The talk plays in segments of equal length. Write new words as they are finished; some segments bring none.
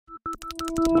Good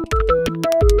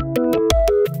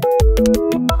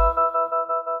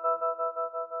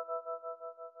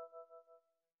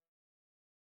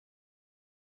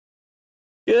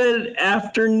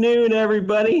afternoon,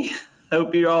 everybody.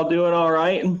 Hope you're all doing all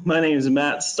right. My name is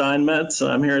Matt Steinmetz.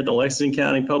 I'm here at the Lexington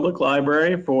County Public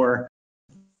Library for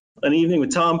an evening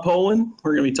with Tom Poland.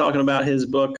 We're going to be talking about his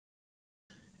book,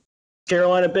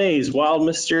 Carolina Bays, Wild,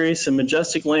 Mysterious, and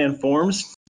Majestic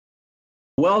Landforms.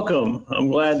 Welcome. I'm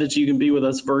glad that you can be with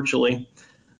us virtually.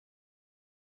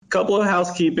 A couple of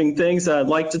housekeeping things that I'd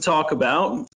like to talk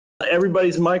about.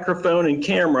 Everybody's microphone and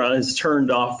camera is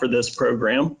turned off for this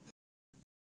program,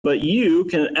 but you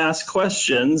can ask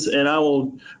questions and I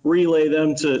will relay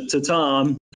them to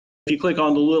Tom. If you click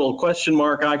on the little question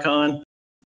mark icon,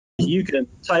 you can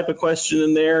type a question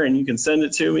in there and you can send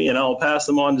it to me and I'll pass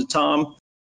them on to Tom.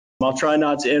 I'll try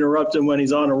not to interrupt him when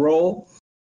he's on a roll.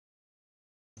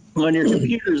 On your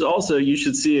computers also, you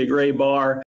should see a gray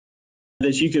bar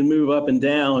that you can move up and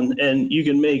down, and you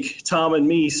can make Tom and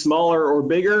me smaller or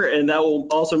bigger, and that will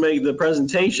also make the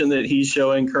presentation that he's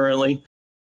showing currently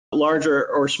larger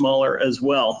or smaller as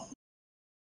well.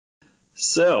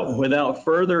 So without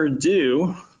further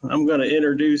ado, I'm going to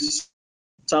introduce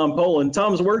Tom Poland.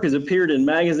 Tom's work has appeared in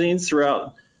magazines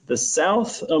throughout the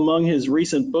South. Among his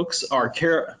recent books are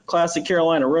Classic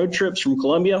Carolina Road Trips from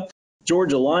Columbia,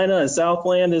 Georgia-Lina and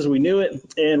Southland as We Knew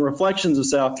It, and Reflections of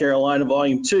South Carolina,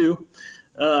 Volume 2.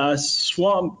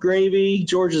 Swamp Gravy,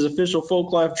 Georgia's official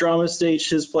folklife drama, staged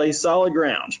his play Solid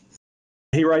Ground.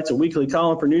 He writes a weekly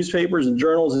column for newspapers and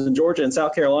journals in Georgia and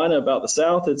South Carolina about the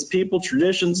South, its people,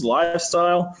 traditions,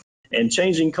 lifestyle, and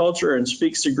changing culture, and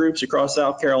speaks to groups across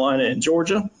South Carolina and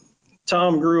Georgia.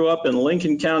 Tom grew up in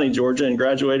Lincoln County, Georgia, and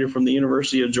graduated from the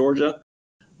University of Georgia.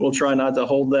 We'll try not to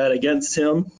hold that against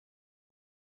him.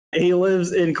 He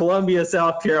lives in Columbia,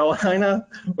 South Carolina,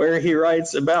 where he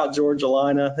writes about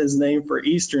Georgia-Lina, his name for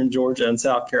Eastern Georgia and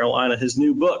South Carolina. His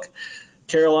new book,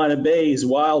 Carolina Bays,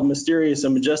 Wild, Mysterious,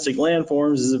 and Majestic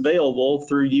Landforms, is available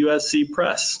through USC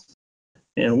Press.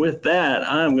 And with that,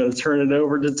 I'm going to turn it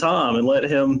over to Tom and let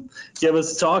him give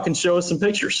us a talk and show us some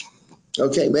pictures.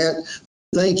 Okay, Matt,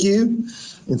 thank you.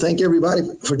 And thank everybody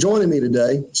for joining me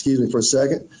today. Excuse me for a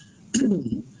second.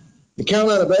 The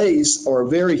Carolina Bays are a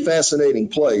very fascinating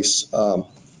place.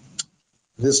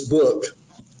 This book,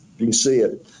 you can see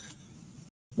it,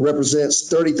 represents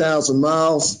 30,000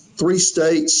 miles, 3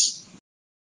 states,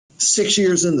 6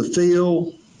 years in the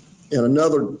field, and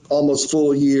another almost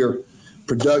full year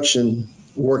production,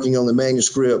 working on the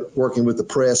manuscript, working with the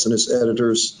press and its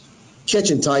editors,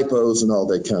 catching typos and all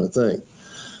that kind of thing.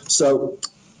 So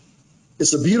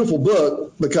it's a beautiful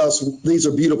book because these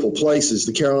are beautiful places.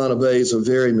 The Carolina Bays are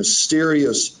very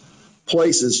mysterious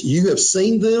places. You have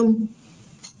seen them,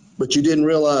 but you didn't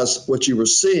realize what you were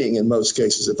seeing in most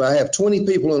cases. If I have 20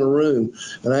 people in a room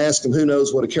and I ask them who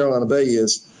knows what a Carolina Bay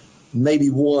is, maybe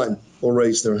one will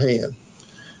raise their hand.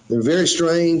 They're very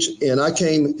strange, and I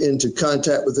came into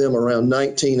contact with them around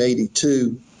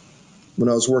 1982 when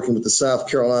I was working with the South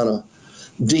Carolina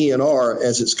DNR,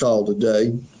 as it's called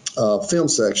today, film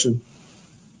section.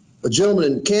 A gentleman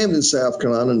in Camden, South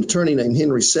Carolina, an attorney named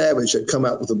Henry Savage, had come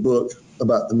out with a book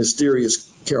about the mysterious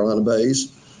Carolina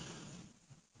Bays.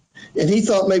 And he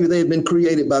thought maybe they had been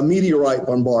created by meteorite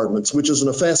bombardments, which is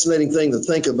a fascinating thing to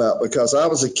think about because I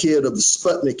was a kid of the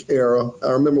Sputnik era.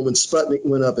 I remember when Sputnik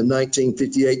went up in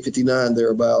 1958, 59,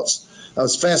 thereabouts. I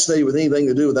was fascinated with anything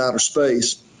to do with outer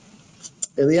space.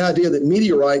 And the idea that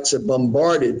meteorites had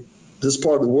bombarded this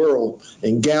part of the world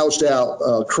and gouged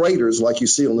out craters like you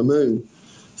see on the moon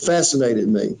fascinated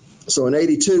me. So in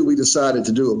 '82, we decided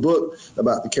to do a book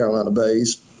about the Carolina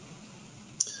Bays.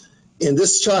 And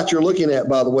this shot you're looking at,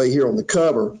 by the way, here on the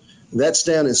cover, that's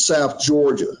down in South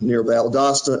Georgia, near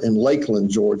Valdosta and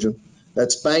Lakeland, Georgia.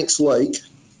 That's Banks Lake,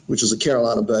 which is a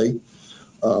Carolina Bay.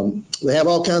 They have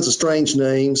all kinds of strange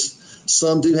names.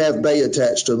 Some do have bay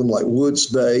attached to them, like Woods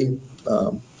Bay.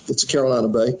 It's a Carolina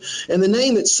Bay. And the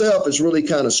name itself is really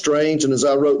kind of strange. And as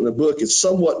I wrote in the book, it's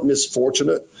somewhat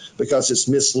misfortunate because it's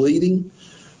misleading.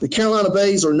 The Carolina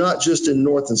Bays are not just in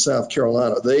North and South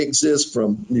Carolina. They exist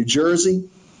from New Jersey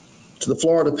to the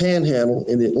Florida Panhandle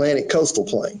in the Atlantic coastal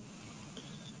plain.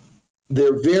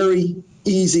 They're very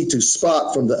easy to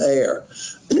spot from the air.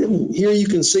 Here you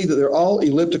can see that they're all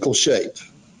elliptical shaped.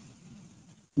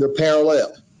 They're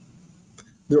parallel.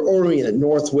 They're oriented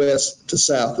northwest to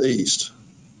southeast.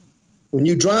 When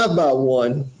you drive by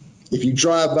one, if you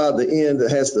drive by the end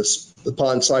that has the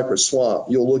Pond Cypress Swamp,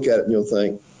 you'll look at it and you'll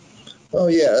think, oh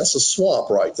yeah, that's a swamp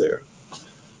right there.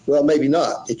 Well, maybe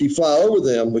not. If you fly over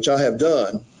them, which I have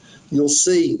done, you'll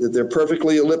see that they're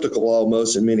perfectly elliptical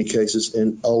almost in many cases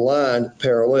and aligned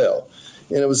parallel.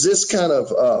 And it was this kind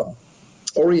of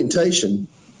orientation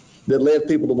that led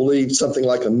people to believe something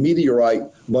like a meteorite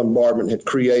bombardment had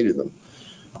created them.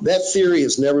 That theory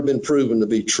has never been proven to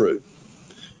be true.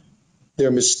 They're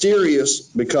mysterious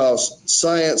because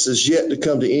science has yet to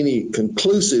come to any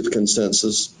conclusive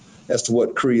consensus as to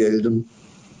what created them.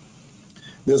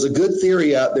 There's a good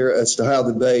theory out there as to how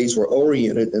the bays were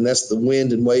oriented, and that's the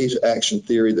wind and wave action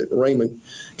theory that Raymond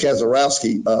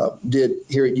Kazarowski did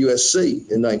here at USC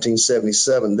in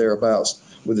 1977, thereabouts,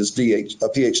 with his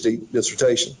PhD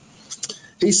dissertation.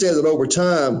 He said that over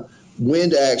time,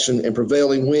 wind action and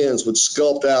prevailing winds would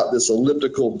sculpt out this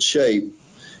elliptical shape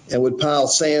and would pile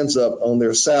sands up on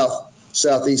their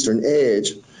southeastern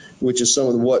edge, which is some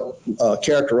of what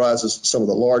characterizes some of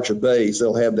the larger bays.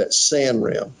 They'll have that sand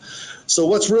rim. So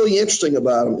what's really interesting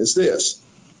about them is this.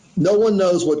 No one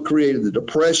knows what created the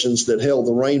depressions that held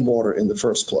the rainwater in the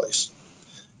first place.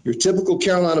 Your typical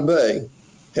Carolina Bay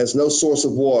has no source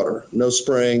of water, no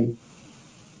spring,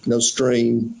 no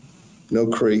stream, no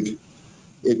creek.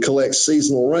 It collects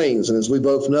seasonal rains, and as we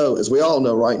all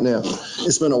know right now,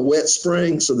 it's been a wet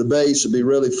spring, so the bay should be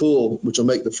really full, which will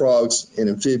make the frogs and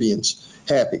amphibians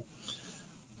happy.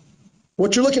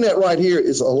 What you're looking at right here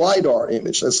is a LIDAR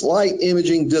image. That's light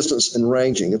imaging, distance, and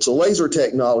ranging. It's a laser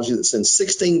technology that sends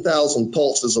 16,000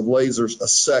 pulses of lasers a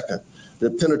second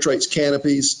that penetrates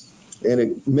canopies, and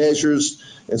it measures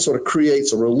and sort of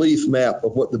creates a relief map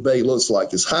of what the bay looks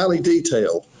like. It's highly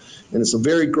detailed, and it's a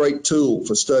very great tool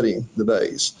for studying the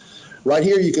bays. Right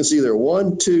here you can see there are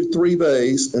 1, 2, 3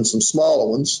 bays and some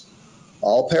smaller ones,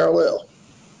 all parallel.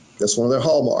 That's one of their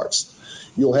hallmarks.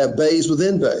 You'll have bays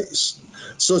within bays.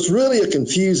 So it's really a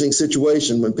confusing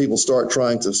situation when people start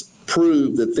trying to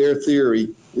prove that their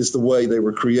theory is the way they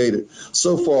were created.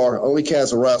 So far, only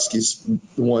Kazarowski's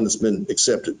the one that's been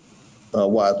accepted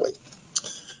widely.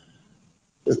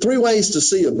 There are 3 ways to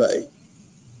see a bay.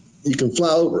 You can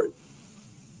fly over it,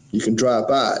 you can drive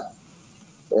by it,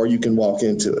 or you can walk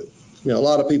into it. You know, a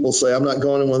lot of people say, I'm not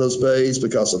going in one of those bays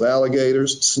because of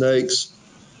alligators, snakes.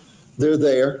 They're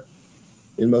there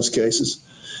in most cases.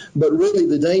 But really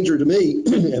the danger to me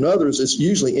and others is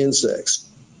usually insects,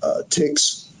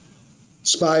 ticks,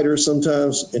 spiders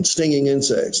sometimes, and stinging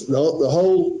insects. The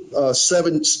whole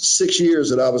 6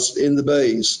 years that I was in the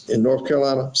bays in North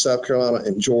Carolina, South Carolina,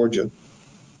 and Georgia,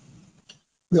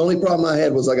 the only problem I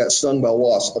had was I got stung by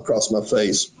wasps across my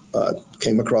face,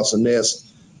 came across a nest,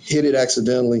 hit it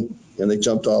accidentally, and they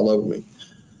jumped all over me.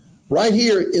 Right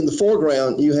here in the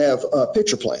foreground, you have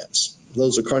pitcher plants.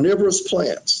 Those are carnivorous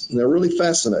plants, and they're really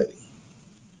fascinating.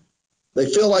 They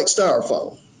feel like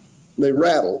styrofoam. They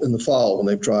rattle in the fall when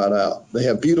they've dried out. They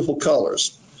have beautiful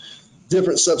colors,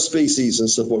 different subspecies and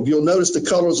so forth. You'll notice the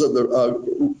colors of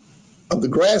the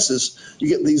grasses. You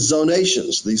get these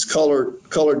zonations, these colored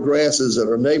grasses that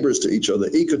are neighbors to each other,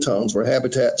 ecotones, where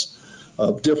habitats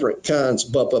of different kinds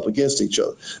bump up against each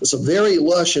other. It's a very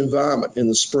lush environment in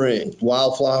the spring.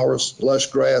 Wildflowers, lush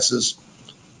grasses,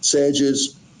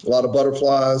 sedges, a lot of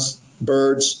butterflies,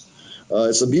 birds.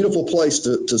 It's a beautiful place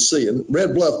to see. And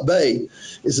Red Bluff Bay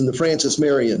is in the Francis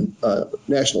Marion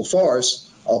National Forest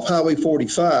off Highway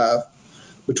 45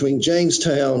 between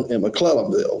Jamestown and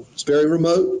McClellanville. It's very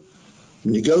remote.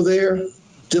 When you go there,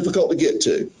 difficult to get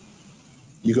to.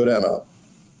 You go down a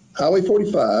Highway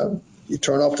 45, you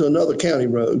turn off to another county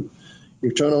road,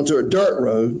 you turn onto a dirt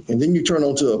road, and then you turn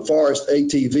onto a forest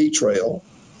ATV trail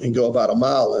and go about a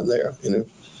mile in there.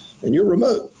 And you're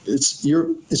remote. It's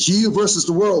you versus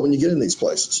the world when you get in these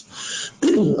places.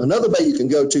 Another bay you can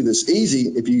go to that's easy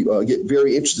if you get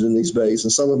very interested in these bays,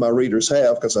 and some of my readers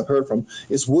have because I've heard from,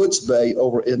 is Woods Bay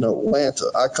over in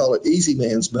Atlanta. I call it Easy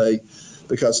Man's Bay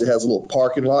because it has a little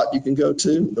parking lot you can go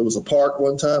to. There was a park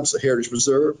one time, it's a heritage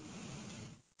reserve.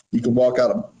 You can walk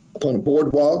out upon a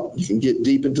boardwalk. You can get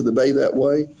deep into the bay that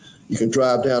way. You can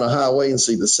drive down a highway and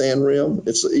see the sand rim.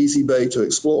 It's an easy bay to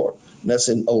explore, and that's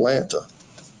in Atlanta.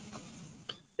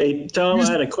 Hey, Tom, I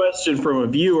had a question from a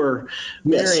viewer.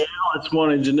 Yes. Mary Alice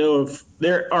wanted to know if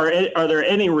there are there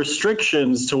any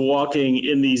restrictions to walking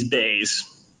in these bays?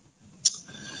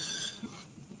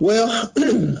 Well,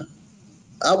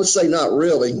 I would say not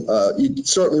really. You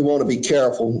certainly want to be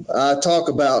careful. I talk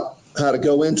about how to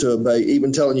go into a bay,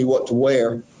 even telling you what to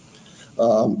wear.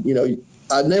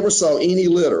 I never saw any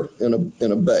litter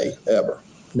in a bay, ever.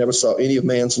 Never saw any of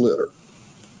man's litter.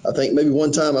 I think maybe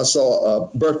one time I saw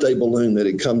a birthday balloon that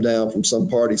had come down from some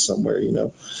party somewhere,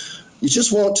 You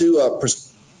just want to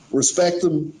respect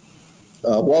them,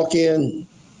 walk in,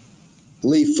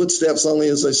 leave footsteps only,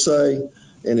 as they say,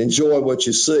 and enjoy what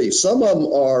you see. Some of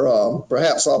them are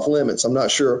perhaps off limits. I'm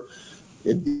not sure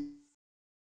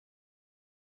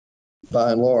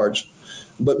by and large.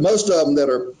 But most of them that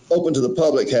are open to the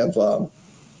public have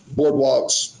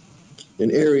boardwalks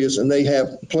and areas, and they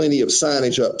have plenty of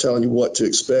signage up telling you what to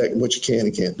expect and what you can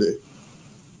and can't do.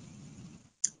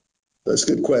 That's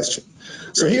a good question.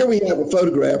 So here we have a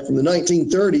photograph from the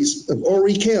 1930s of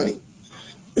Horry County.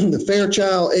 The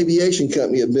Fairchild Aviation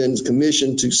Company had been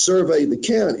commissioned to survey the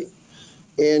county.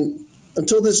 And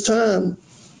until this time,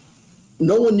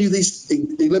 no one knew these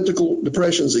elliptical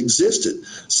depressions existed.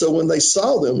 So when they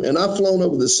saw them, and I've flown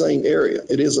over the same area,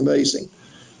 it is amazing.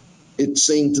 It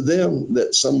seemed to them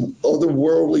that some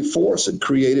otherworldly force had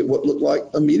created what looked like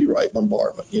a meteorite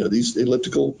bombardment. You know, these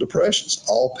elliptical depressions,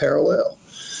 all parallel.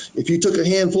 If you took a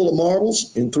handful of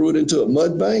marbles and threw it into a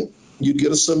mud bank, you'd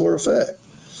get a similar effect.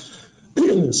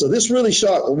 So this really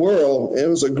shocked the world, and it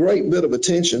was a great bit of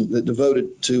attention that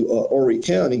devoted to Horry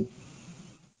County.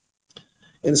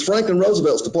 And as Franklin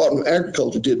Roosevelt's Department of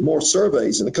Agriculture did more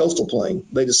surveys in the coastal plain,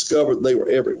 they discovered they were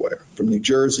everywhere, from New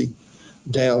Jersey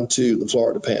down to the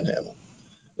Florida Panhandle.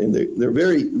 And they're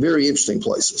very, very interesting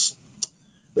places.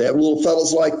 They have little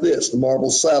fellows like this, the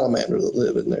marble salamander that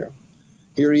live in there.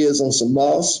 Here he is on some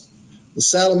moss. The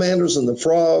salamanders and the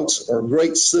frogs are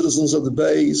great citizens of the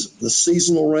bays. The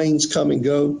seasonal rains come and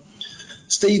go.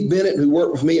 Steve Bennett, who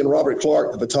worked with me, and Robert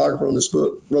Clark, the photographer on this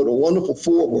book, wrote a wonderful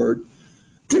foreword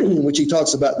in which he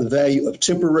talks about the value of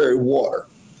temporary water.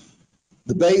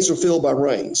 The bays are filled by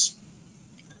rains.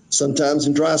 Sometimes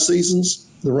in dry seasons,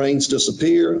 the rains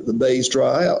disappear, the bays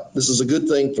dry out. This is a good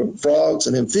thing for frogs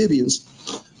and amphibians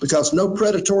because no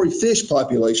predatory fish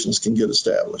populations can get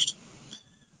established.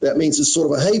 That means it's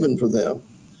sort of a haven for them.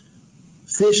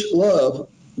 Fish love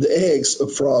the eggs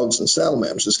of frogs and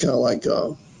salamanders. It's kind of like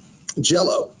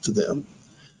Jell-O to them.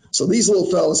 So these little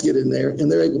fellas get in there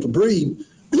and they're able to breed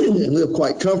and live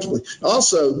quite comfortably.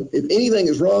 Also, if anything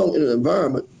is wrong in an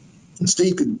environment, and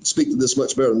Steve could speak to this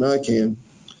much better than I can,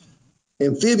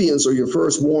 amphibians are your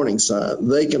first warning sign.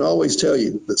 They can always tell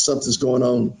you that something's going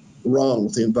on wrong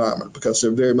with the environment because they're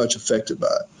very much affected by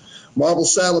it. Marble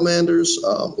salamanders,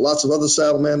 lots of other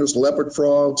salamanders, leopard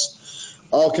frogs,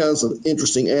 all kinds of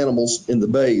interesting animals in the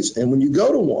bays. And when you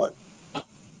go to one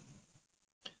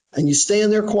and you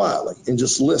stand there quietly and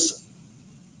just listen,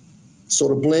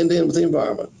 sort of blend in with the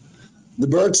environment, the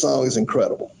bird song is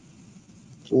incredible.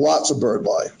 Lots of bird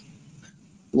life,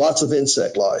 lots of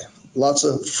insect life, lots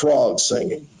of frogs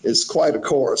singing. It's quite a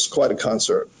chorus, quite a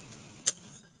concert.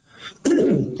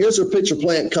 Here's our pitcher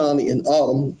plant colony in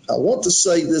autumn. I want to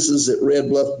say this is at Red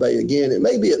Bluff Bay again. It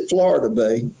may be at Florida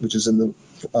Bay, which is in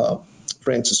the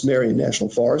Francis Marion National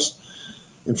Forest.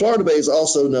 And Florida Bay is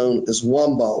also known as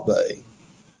Wamball Bay.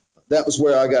 That was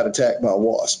where I got attacked by a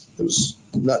wasp. It was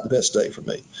not the best day for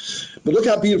me. But look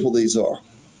how beautiful these are.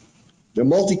 They're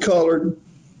multicolored.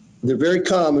 They're very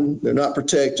common. They're not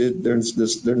protected.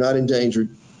 They're not endangered,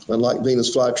 unlike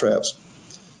Venus flytraps.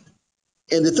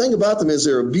 And the thing about them is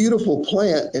they're a beautiful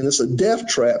plant, and it's a death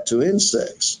trap to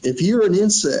insects. If you're an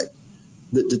insect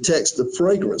that detects the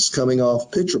fragrance coming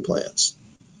off pitcher plants,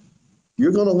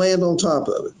 you're going to land on top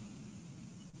of it.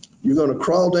 You're going to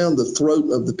crawl down the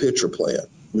throat of the pitcher plant,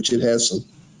 which it has some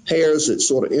hairs that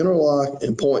sort of interlock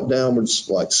and point downwards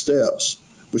like steps,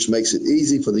 which makes it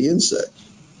easy for the insect.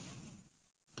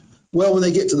 Well, when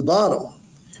they get to the bottom,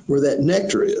 where that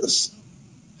nectar is,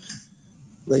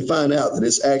 they find out that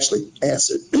it's actually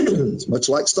acid. It's much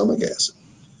like stomach acid.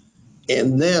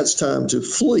 And now it's time to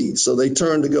flee. So they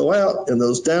turn to go out, and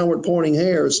those downward pointing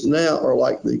hairs now are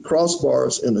like the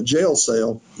crossbars in a jail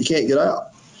cell. You can't get out.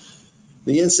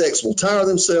 The insects will tire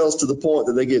themselves to the point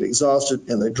that they get exhausted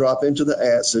and they drop into the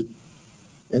acid,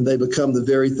 and they become the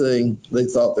very thing they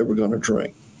thought they were going to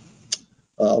drink.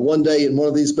 One day in one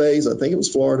of these bays, I think it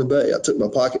was Florida Bay, I took my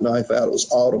pocket knife out. It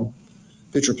was autumn.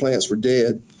 Pitcher plants were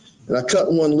dead. And I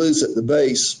cut one loose at the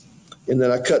base, and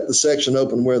then I cut the section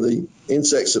open where the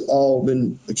insects had all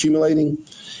been accumulating,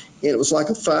 and it was like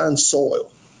a fine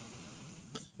soil.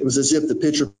 It was as if the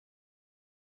pitcher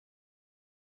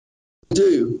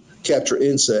do capture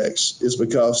insects is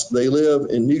because they live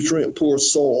in nutrient-poor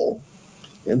soil,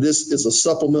 and this is a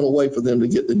supplemental way for them to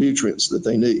get the nutrients that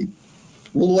they need.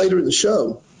 A little later in the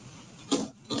show,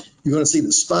 you're going to see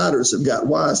that spiders have got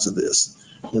wise to this,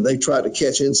 and they try to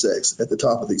catch insects at the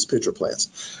top of these pitcher plants.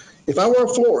 If I were a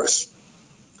florist,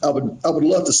 I would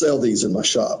love to sell these in my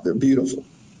shop. They're beautiful,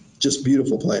 just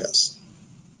beautiful plants.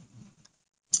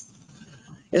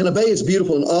 And a bay is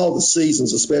beautiful in all the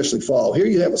seasons, especially fall. Here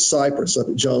you have a cypress up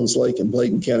at Jones Lake in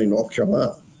Bladen County, North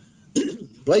Carolina.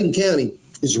 Bladen County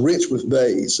is rich with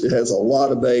bays. It has a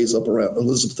lot of bays up around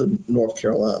Elizabethton, North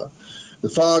Carolina. The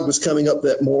fog was coming up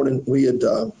that morning. We had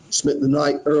spent the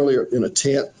night earlier in a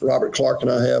tent, Robert Clark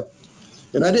and I have.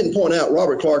 And I didn't point out,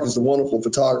 Robert Clark is the wonderful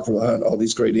photographer behind all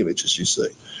these great images you see.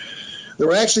 There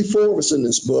were actually 4 of us in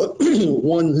this book.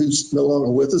 One who's no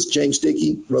longer with us, James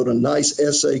Dickey, wrote a nice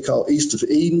essay called East of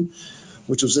Eden,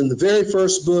 which was in the very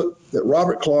first book that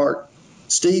Robert Clark,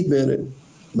 Steve Bennett,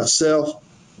 myself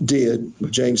did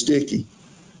with James Dickey.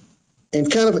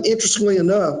 And kind of interestingly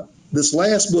enough, this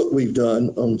last book we've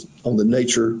done on the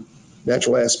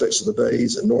natural aspects of the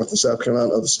bays in North and South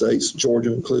Carolina, other states,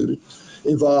 Georgia included,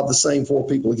 involved the same 4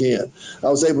 people again. I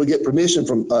was able to get permission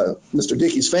from Mr.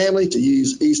 Dickey's family to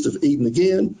use East of Eden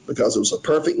again because it was a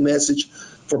perfect message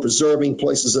for preserving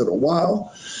places that are wild.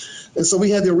 And so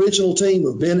we had the original team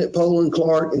of Bennett, Poland,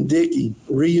 Clark, and Dickey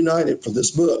reunited for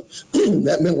this book.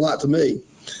 That meant a lot to me.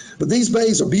 But these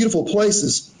bays are beautiful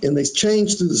places, and they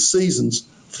change through the seasons.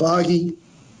 Foggy,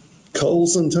 cold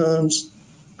sometimes,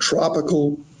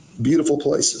 tropical, beautiful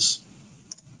places.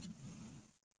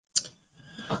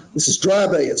 This is Dry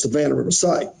Bay at Savannah River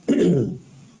Site. Now,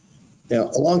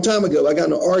 a long time ago, I got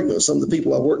in an argument with some of the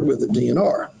people I worked with at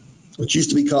DNR, which used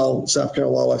to be called South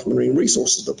Carolina Wildlife and Marine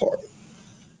Resources Department.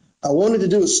 I wanted to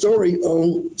do a story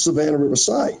on Savannah River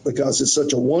Site because it's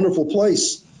such a wonderful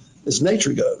place as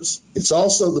nature goes. It's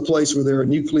also the place where there are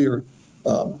nuclear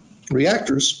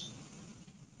reactors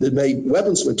that made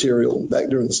weapons material back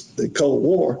during the Cold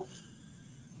War.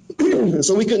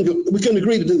 So we couldn't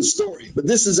agree to do the story, but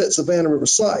this is at Savannah River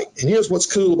Site. And here's what's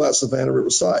cool about Savannah River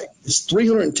Site. It's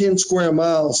 310 square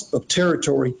miles of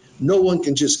territory. No one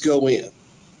can just go in.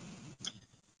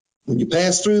 When you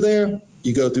pass through there,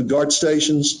 you go through guard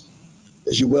stations.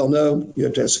 As you well know, you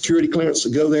have to have security clearance to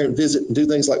go there and visit and do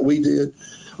things like we did.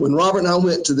 When Robert and I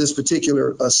went to this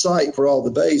particular site for all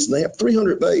the bays, and they have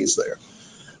 300 bays there,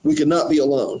 we could not be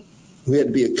alone. We had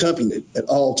to be accompanied at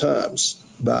all times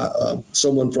by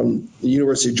someone from the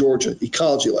University of Georgia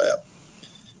Ecology Lab.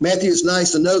 Matthew, it's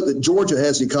nice to note that Georgia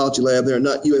has the Ecology Lab there,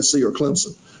 not USC or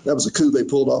Clemson. That was a coup they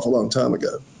pulled off a long time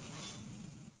ago.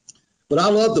 But I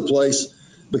love the place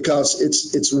because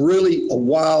it's really a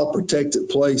wild, protected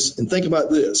place. And think about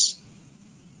this.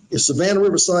 If Savannah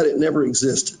River Site had never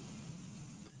existed,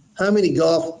 how many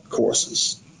golf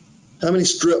courses, how many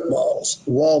strip malls,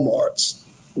 Walmarts,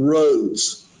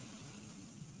 roads,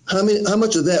 how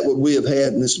much of that would we have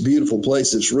had in this beautiful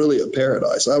place? It's really a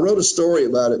paradise. I wrote a story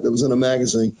about it that was in a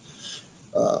magazine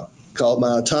called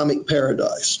My Atomic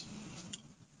Paradise.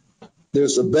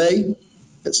 There's a bay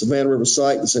at Savannah River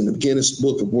Site that's in the Guinness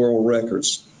Book of World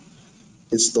Records.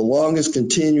 It's the longest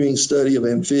continuing study of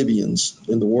amphibians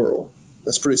in the world.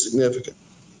 That's pretty significant.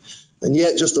 And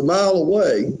yet, just a mile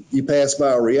away, you pass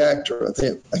by a reactor. I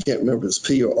can't remember if it's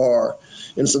P or R.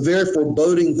 And it's a very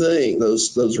foreboding thing,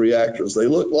 those reactors. They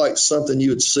look like something you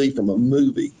would see from a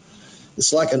movie.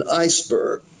 It's like an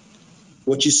iceberg.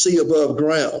 What you see above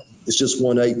ground is just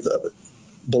 1/8 of it.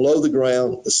 Below the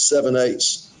ground is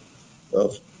 7/8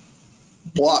 of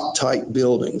block-type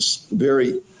buildings,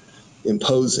 very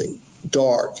imposing,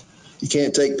 dark. You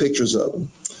can't take pictures of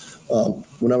them.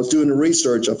 When I was doing the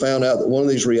research, I found out that one of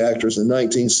these reactors in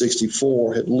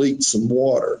 1964 had leaked some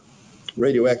water,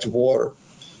 radioactive water,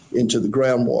 into the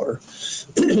groundwater.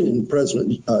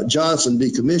 President Johnson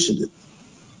decommissioned it.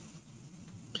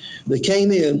 They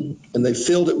came in and they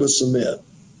filled it with cement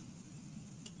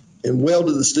and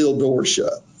welded the steel door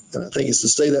shut. And I think it's to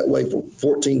stay that way for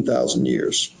 14,000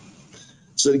 years.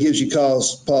 So it gives you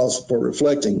pause for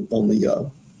reflecting on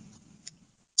the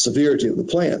severity of the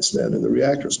plants down in the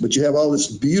reactors. But you have all this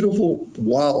beautiful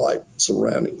wildlife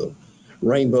surrounding them.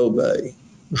 Rainbow Bay,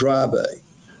 Dry Bay.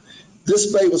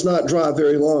 This bay was not dry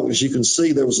very long. As you can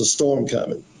see, there was a storm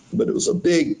coming, but it was a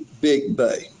big, big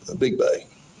bay, a big bay.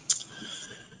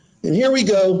 And here we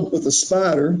go with a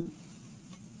spider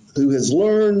who has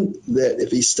learned that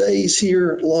if he stays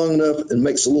here long enough and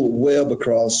makes a little web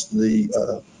across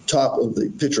the top of the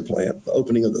pitcher plant, the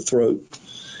opening of the throat,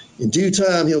 in due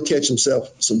time, he'll catch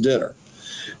himself some dinner.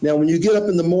 Now, when you get up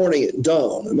in the morning at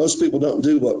dawn, and most people don't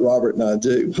do what Robert and I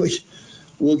do,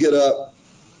 we'll get up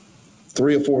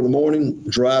 3 or 4 in the morning,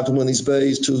 drive to one of these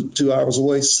bays 2 hours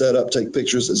away, set up, take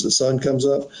pictures as the sun comes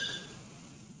up.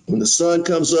 When the sun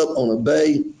comes up on a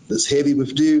bay that's heavy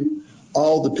with dew,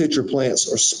 all the pitcher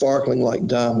plants are sparkling like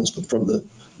diamonds from the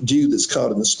dew that's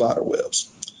caught in the spider webs.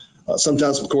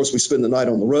 Sometimes, of course, we spend the night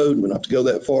on the road. We don't have to go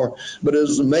that far. But it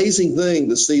is an amazing thing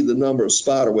to see the number of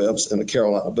spider webs in the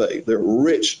Carolina Bay. They're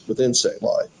rich with insect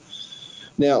life.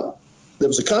 Now, there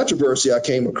was a controversy I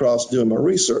came across doing my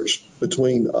research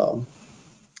between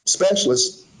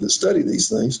specialists that study these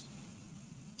things.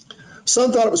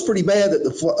 Some thought it was pretty bad that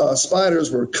the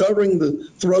spiders were covering the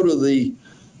throat of the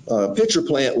pitcher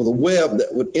plant with a web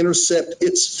that would intercept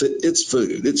its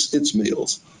food, its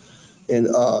meals. And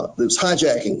it was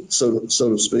hijacking, so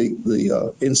to speak,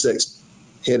 the insects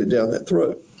headed down that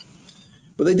throat.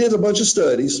 But they did a bunch of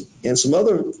studies, and some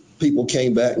other people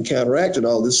came back and counteracted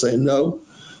all this, saying, no,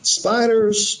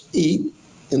 spiders eat,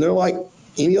 and they're like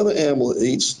any other animal that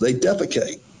eats, they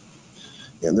defecate.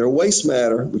 And their waste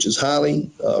matter, which is highly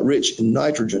rich in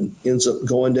nitrogen, ends up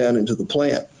going down into the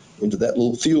plant, into that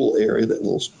little fuel area, that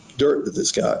little dirt that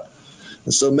it's got.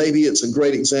 And so maybe it's a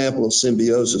great example of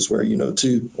symbiosis where,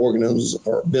 two organisms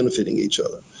are benefiting each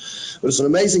other. But it's an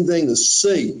amazing thing to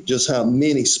see just how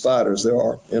many spiders there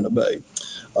are in a bay.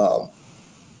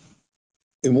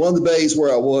 In one of the bays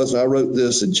where I was, and I wrote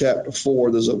this in chapter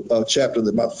 4, there's a chapter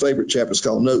that my favorite chapter is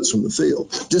called Notes from the Field,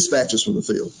 Dispatches from the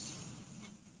Field,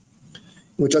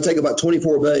 in which I take about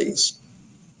 24 bays,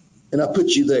 and I put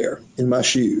you there in my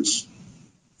shoes.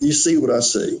 You see what I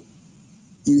see.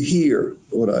 You hear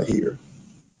what I hear.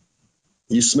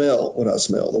 You smell what I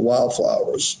smell, the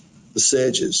wildflowers, the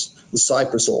sedges, the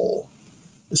cypress oil.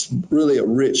 It's really a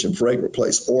rich and fragrant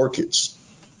place. Orchids,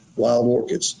 wild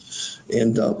orchids.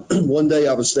 And one day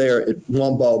I was there at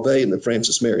Wamball Bay in the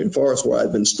Francis Marion Forest where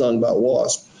I'd been stung by a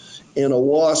wasp. And a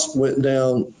wasp went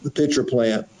down the pitcher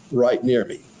plant right near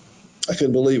me. I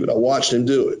couldn't believe it. I watched him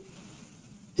do it.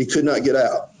 He could not get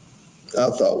out. I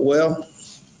thought, well,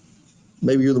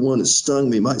 maybe you're the one that stung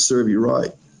me, might serve you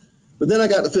right. But then I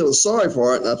got to feeling sorry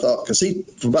for it, and I thought, because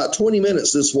for about 20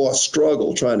 minutes, this wasp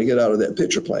struggled trying to get out of that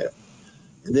pitcher plant.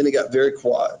 And then he got very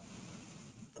quiet.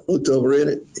 I looked over at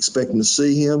it, expecting to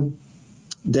see him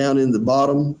down in the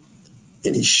bottom,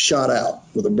 and he shot out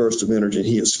with a burst of energy, and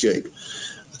he escaped.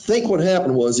 I think what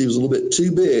happened was he was a little bit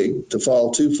too big to fall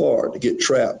too far to get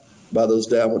trapped by those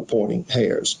downward pointing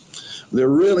hairs. They're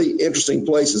really interesting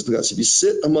places because if you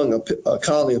sit among a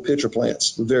colony of pitcher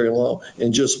plants very long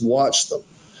and just watch them,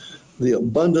 the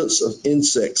abundance of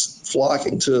insects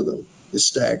flocking to them is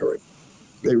staggering.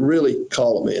 They really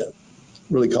call them in,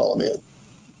 really call them in.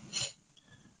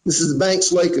 This is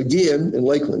Banks Lake again in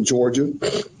Lakeland, Georgia.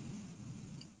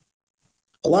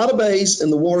 A lot of bays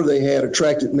and the water they had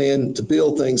attracted men to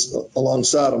build things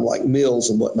alongside them like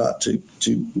mills and whatnot to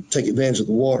take advantage of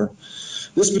the water.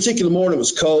 This particular morning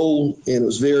was cold and it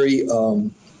was very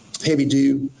heavy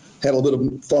dew, had a little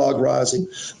bit of fog rising.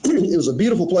 It was a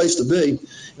beautiful place to be.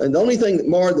 And the only thing that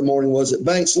marred the morning was at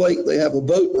Banks Lake, they have a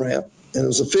boat ramp. And there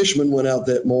was a fisherman went out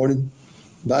that morning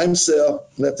by himself,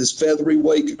 left this feathery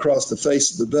wake across the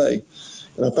face of the bay.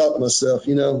 And I thought to myself,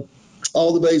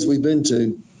 all the bays we've been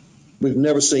to, we've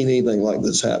never seen anything like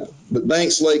this happen. But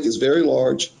Banks Lake is very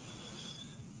large,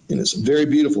 and it's a very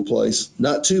beautiful place,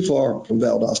 not too far from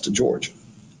Valdosta, Georgia.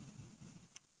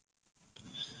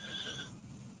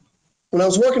 When I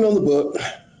was working on the book,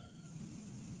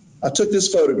 I took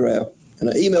this photograph and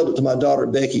I emailed it to my daughter,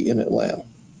 Becky, in Atlanta. I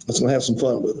was going to have some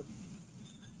fun with it.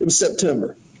 It was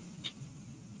September.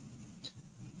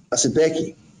 I said,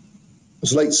 Becky, it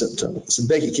was late September. I said,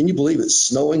 Becky, can you believe it's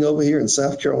snowing over here in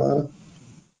South Carolina?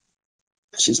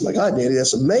 She's like, God, Daddy,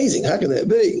 that's amazing. How can that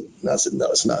be? And I said,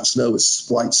 no, it's not snow. It's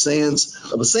white sands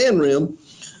of a sand rim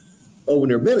over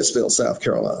near Bennettsville, South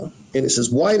Carolina. And it's as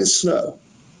white as snow.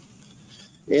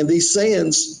 And these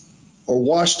sands are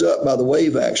washed up by the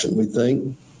wave action, we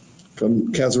think,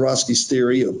 from Kazarowski's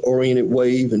theory of oriented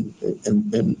wave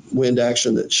and wind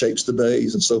action that shapes the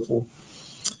bays and so forth.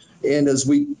 And as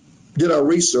we did our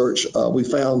research, we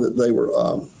found that they were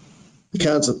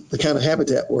the kind of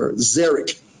habitat were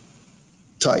xeric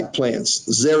type plants.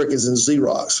 Xeric is in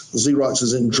xerox. Xerox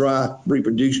is in dry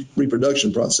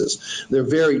reproduction process. They're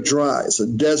very dry. It's a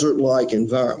desert-like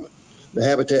environment. The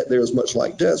habitat there is much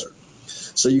like desert.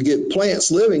 So you get plants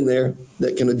living there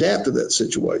that can adapt to that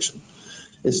situation.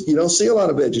 You don't see a lot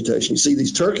of vegetation. You see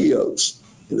these turkey oaks.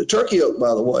 And the turkey oak,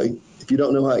 by the way, if you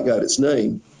don't know how it got its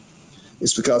name,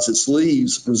 it's because its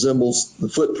leaves resembles the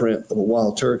footprint of a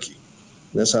wild turkey.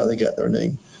 And that's how they got their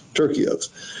name, turkey oaks.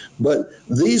 But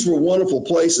these were wonderful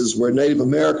places where Native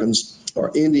Americans,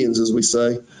 or Indians as we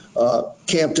say,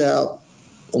 camped out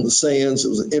on the sands. It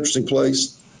was an interesting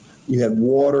place. You had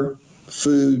water,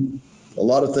 food, a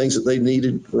lot of things that they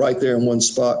needed right there in one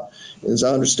spot. And as I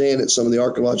understand it, some of the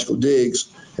archaeological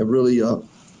digs have really,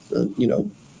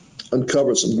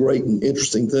 uncovered some great and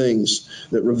interesting things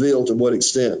that reveal to what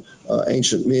extent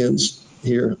ancient men's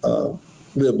here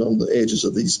lived on the edges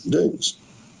of these dunes,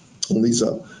 on these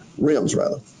rims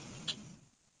rather.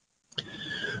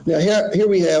 Now here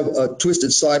we have a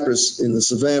twisted cypress in the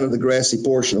savanna, the grassy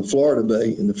portion of Florida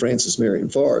Bay in the Francis Marion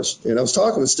Forest. And I was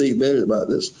talking with Steve Bennett about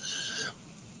this.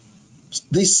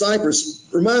 These cypress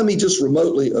remind me just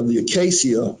remotely of the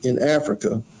acacia in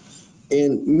Africa,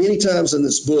 And many times in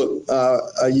this book,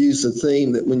 I use the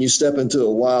theme that when you step into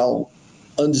a wild,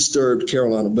 undisturbed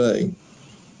Carolina Bay,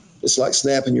 it's like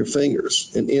snapping your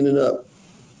fingers and ending up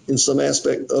in some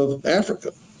aspect of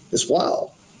Africa. It's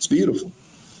wild. It's beautiful.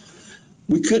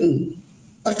 I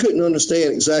couldn't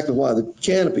understand exactly why the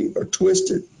canopy are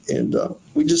twisted, and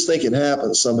we just think it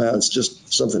happens somehow. It's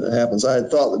just something that happens. I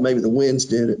had thought that maybe the winds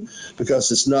did it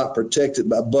because it's not protected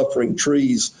by buffering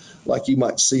trees like you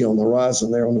might see on the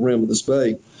horizon there on the rim of this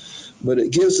bay. But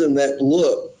it gives them that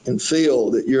look and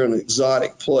feel that you're in an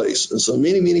exotic place. And so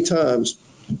many, many times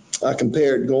I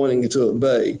compared going into a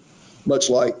bay, much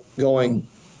like going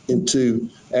into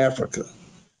Africa.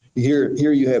 Here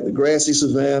you have the grassy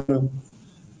savanna,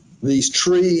 these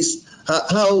trees.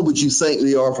 How old would you think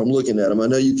they are from looking at them? I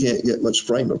know you can't get much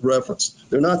frame of reference.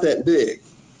 They're not that big,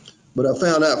 but I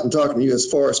found out from talking to U.S.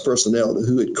 Forest personnel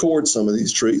who had cored some of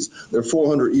these trees, they're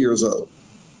 400 years old.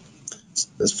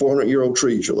 That's 400-year-old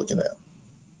trees you're looking at.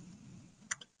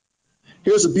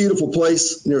 Here's a beautiful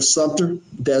place near Sumter,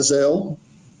 Dalzell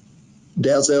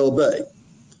Bay.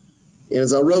 And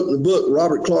as I wrote in the book,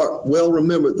 Robert Clark well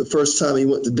remembered the first time he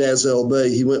went to Dalzell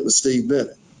Bay, he went with Steve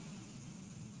Bennett.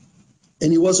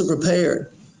 And he wasn't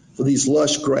prepared for these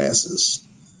lush grasses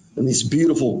and these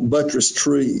beautiful buttress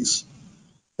trees.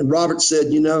 And Robert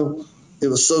said, you know, it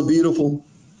was so beautiful,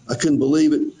 I couldn't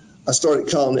believe it. I started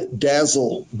calling it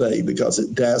Dazzle Bay because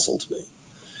it dazzled me.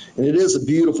 And it is a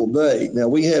beautiful bay. Now,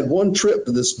 we had one trip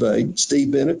to this bay,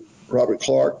 Steve Bennett, Robert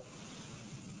Clark,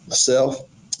 myself,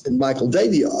 and Michael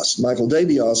Davios. Michael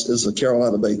Davios is a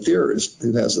Carolina Bay theorist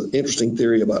who has an interesting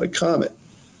theory about a comet,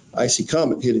 icy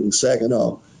comet hitting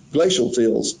Saginaw glacial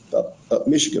fields up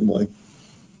Michigan way.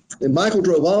 And Michael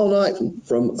drove all night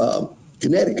from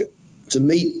Connecticut to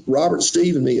meet Robert,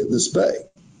 Steve, and me at this bay.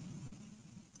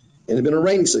 And it had been a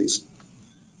rainy season.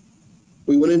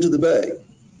 We went into the bay.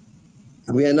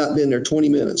 We had not been there 20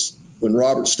 minutes when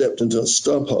Robert stepped into a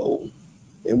stump hole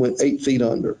and went 8 feet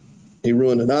under. He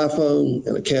ruined an iPhone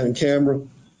and a Canon camera.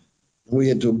 We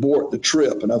had to abort the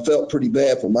trip, and I felt pretty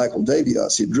bad for Michael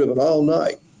Davios. He had driven all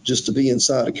night just to be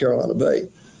inside of Carolina Bay.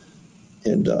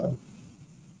 And it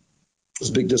was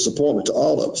a big disappointment to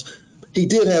all of us. He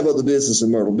did have other business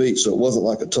in Myrtle Beach, so it wasn't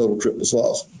like a total trip was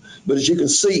lost. But as you can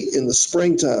see in the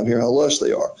springtime here, how lush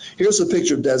they are. Here's a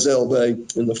picture of Dalzell Bay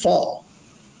in the fall.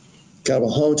 Kind of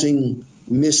a haunting,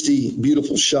 misty,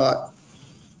 beautiful shot.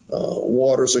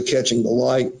 Waters are catching the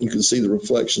light. You can see the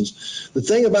reflections. The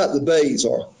thing about the bays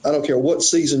are, I don't care what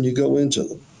season you go into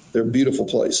them, they're beautiful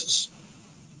places.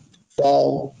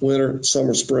 Fall, winter,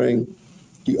 summer, spring,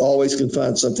 you always can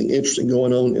find something interesting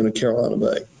going on in a Carolina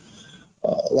Bay.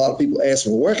 A lot of people ask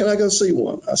me, well, where can I go see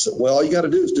one? I said, well, all you got to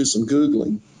do is do some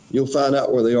Googling. You'll find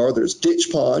out where they are. There's Ditch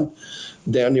Pond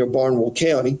down near Barnwell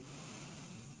County.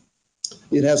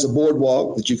 It has a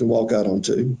boardwalk that you can walk out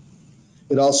onto.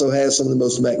 It also has some of the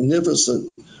most magnificent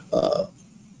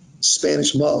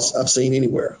Spanish moss I've seen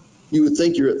anywhere. You would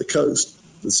think you're at the coast.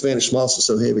 The Spanish moss is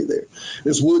so heavy there.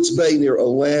 There's Woods Bay near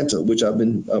Atlanta, which I've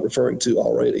been referring to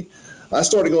already. I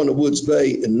started going to Woods Bay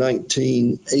in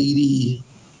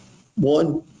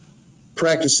 1981,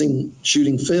 practicing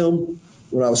shooting film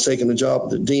when I was taking a job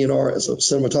at the DNR as a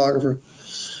cinematographer,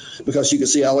 because you could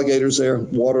see alligators there,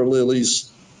 water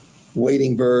lilies,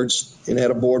 wading birds, and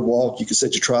at a boardwalk, you could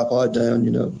set your tripod down,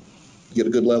 you know, get a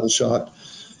good level shot.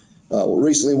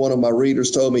 Recently, one of my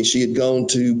readers told me she had gone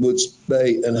to Woods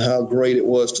Bay and how great it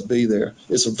was to be there.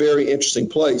 It's a very interesting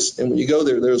place, and when you go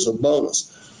there, there's a bonus.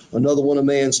 Another one of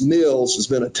Mann's mills has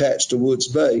been attached to Woods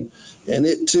Bay, and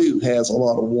it too has a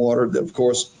lot of water that, of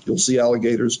course, you'll see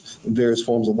alligators and various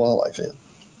forms of wildlife in.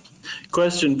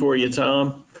 Question for you,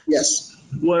 Tom. Yes.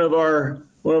 One of our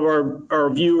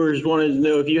viewers wanted to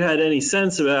know if you had any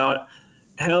sense about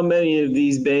how many of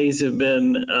these bays have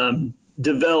been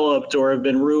developed or have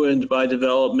been ruined by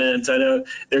development. I know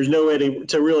there's no way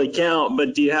to really count,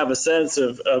 but do you have a sense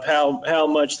of how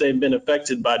much they've been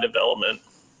affected by development?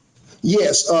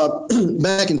 Yes.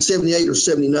 Back in 78 or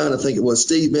 79, I think it was,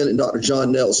 Steve Bennett and Dr.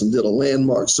 John Nelson did a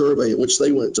landmark survey in which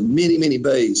they went to many, many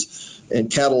bays and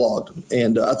cataloged them.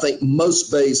 And I think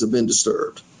most bays have been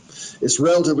disturbed. It's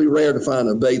relatively rare to find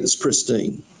a bay that's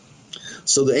pristine.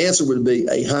 So the answer would be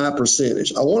a high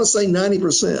percentage. I want to say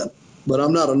 90%, but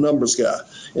I'm not a numbers guy.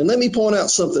 And let me point out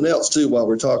something else, too, while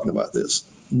we're talking about this.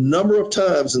 Number of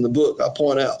times in the book, I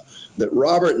point out that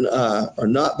Robert and I are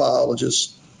not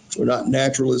biologists. We're not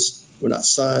naturalists. We're not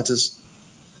scientists.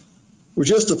 We're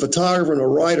just a photographer and a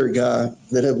writer guy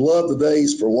that have loved the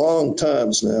bays for long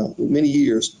times now, many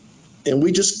years. And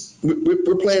we're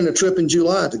planning a trip in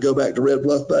July to go back to Red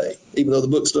Bluff Bay, even though the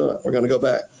book's done. We're going to go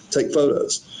back, take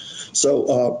photos.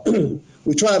 So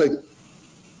we try to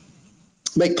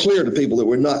make clear to people that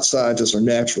we're not scientists or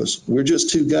naturalists. We're just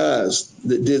two guys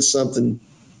that did something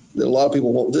that a lot of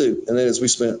people won't do, and that is we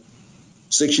spent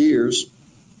 6 years,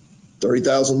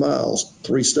 30,000 miles,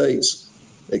 3 states,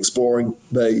 exploring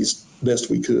bays best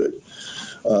we could.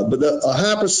 But a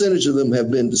high percentage of them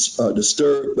have been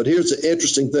disturbed. But here's the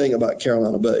interesting thing about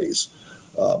Carolina bays.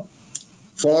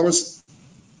 Farmers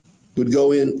would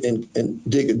go in and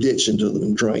dig a ditch into them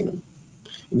and drain them,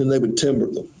 and then they would timber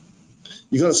them.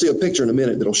 You're going to see a picture in a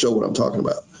minute that'll show what I'm talking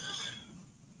about.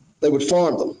 They would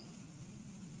farm them.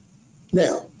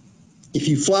 Now, if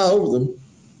you fly over them,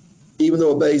 even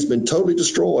though a bay's been totally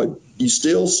destroyed, you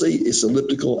still see its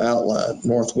elliptical outline,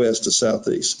 northwest to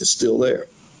southeast. It's still there.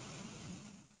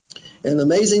 And the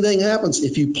amazing thing happens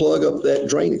if you plug up that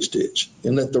drainage ditch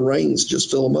and let the rains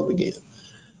just fill them up again.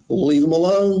 We'll leave them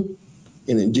alone,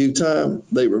 and in due time,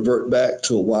 they revert back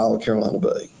to a wild Carolina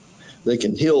bay. They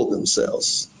can heal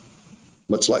themselves,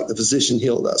 much like the physician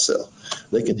healed thyself.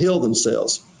 They can heal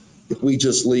themselves if we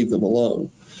just leave them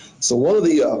alone. So one of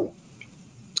the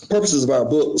purposes of our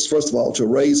book was, first of all, to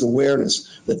raise awareness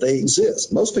that they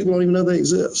exist. Most people don't even know they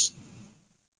exist.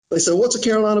 They say, what's a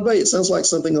Carolina bay? It sounds like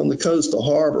something on the coast, a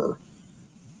harbor.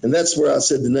 And that's where I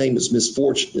said the name is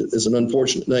misfortune, is an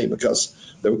unfortunate name, because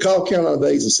they were called Carolina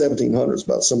bays in 1700s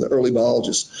by some of the early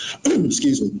biologists,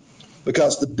 excuse me,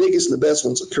 because the biggest and the best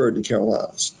ones occurred in the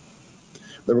Carolinas.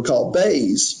 They were called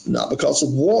bays, not because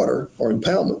of water or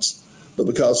impoundments, but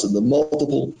because of the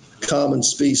multiple common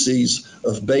species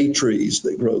of bay trees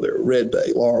that grow there, red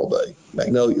bay, laurel bay,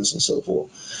 magnolias, and so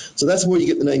forth. So that's where you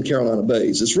get the name Carolina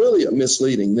bays. It's really a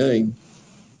misleading name,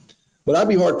 but I'd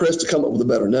be hard-pressed to come up with a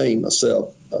better name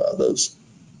myself. Those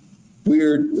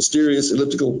weird, mysterious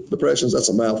elliptical depressions, that's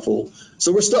a mouthful.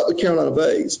 So we're stuck with Carolina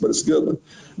bays, but it's a good one.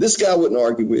 This guy wouldn't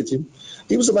argue with you.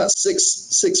 He was about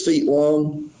six feet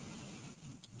long,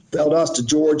 Valdosta,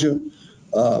 Georgia,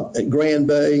 at Grand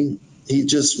Bay. He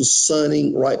just was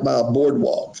sunning right by a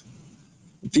boardwalk.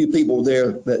 A few people were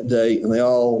there that day, and they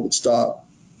all would stop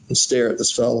and stare at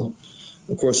this fellow.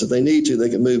 Of course, if they need to, they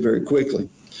can move very quickly.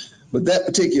 But that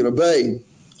particular bay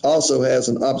also has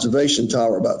an observation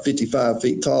tower about 55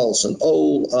 feet tall. It's an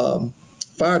old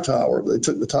fire tower they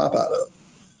took the top out of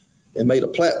and made a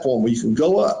platform where you can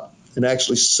go up and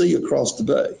actually see across the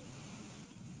bay.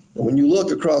 And when you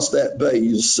look across that bay,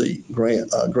 you'll see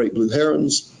great blue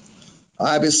herons,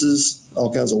 ibises,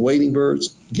 all kinds of wading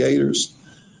birds, gators.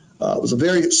 It was a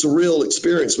very surreal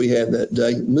experience we had that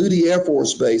day. Moody Air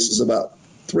Force Base is about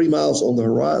 3 miles on the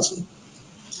horizon.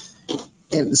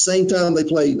 And at the same time, they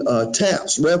played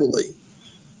taps, reveille.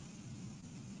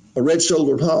 A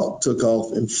red-shouldered hawk took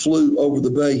off and flew over the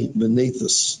bay beneath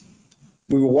us.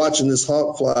 We were watching this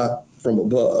hawk fly from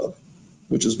above,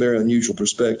 which is a very unusual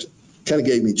perspective. Kind of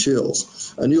gave me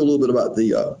chills. I knew a little bit about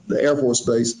the Air Force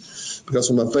Base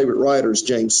because one of my favorite writers,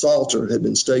 James Salter, had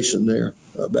been stationed there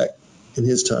back in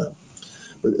his time.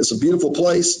 But it's a beautiful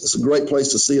place. It's a great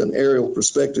place to see an aerial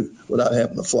perspective without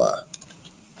having to fly.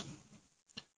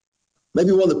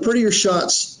 Maybe one of the prettier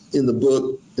shots in the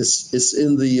book is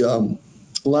in the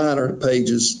liner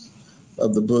pages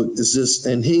of the book is this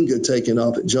anhinga taken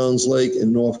off at Jones Lake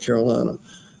in North Carolina.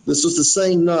 This was the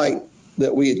same night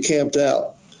that we had camped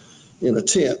out in a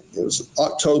tent. It was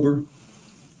October.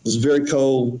 It was very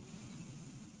cold.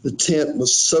 The tent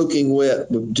was soaking wet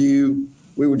with dew.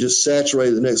 We were just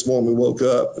saturated the next morning we woke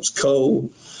up. It was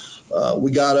cold.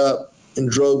 We got up and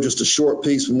drove just a short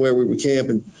piece from where we were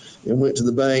camping and went to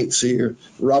the banks here.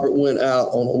 Robert went out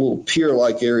on a little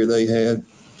pier-like area they had.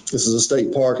 This is a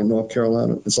state park in North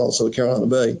Carolina. It's also a Carolina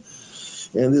Bay.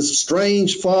 And this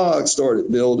strange fog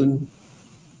started building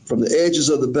from the edges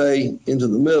of the bay into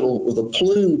the middle with a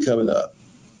plume coming up.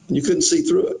 And you couldn't see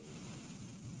through it.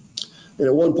 And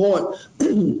at one point,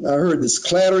 I heard this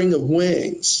clattering of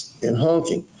wings and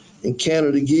honking, and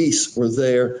Canada geese were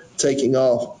there taking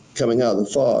off, coming out of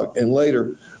the fog. And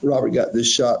later, Robert got this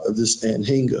shot of this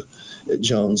anhinga at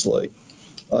Jones Lake.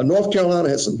 North Carolina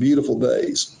has some beautiful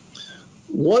bays.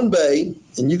 One bay,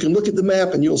 and you can look at the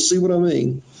map and you'll see what I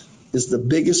mean, is the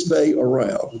biggest bay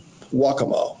around,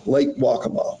 Waccamaw, Lake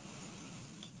Waccamaw.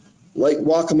 Lake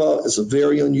Waccamaw is a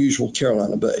very unusual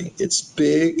Carolina bay. It's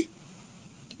big,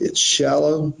 it's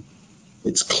shallow,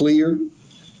 it's clear,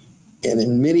 and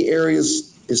in many areas,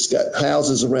 it's got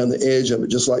houses around the edge of it,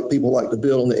 just like people like to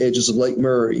build on the edges of Lake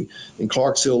Murray and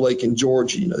Clarks Hill Lake in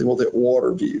Georgia. You know, they want that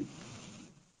water view.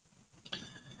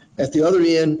 At the other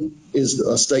end is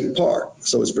a state park,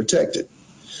 so it's protected.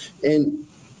 And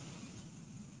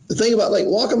The thing about Lake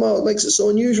Waccamaw that makes it so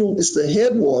unusual is the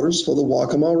headwaters for the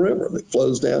Waccamaw River that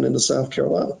flows down into South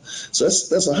Carolina. So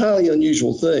that's a highly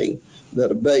unusual thing,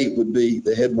 that a bay would be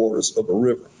the headwaters of a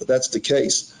river. But that's the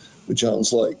case with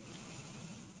Johns Lake.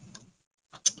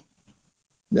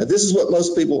 Now, this is what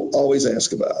most people always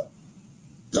ask about.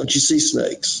 Don't you see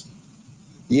snakes?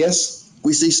 Yes,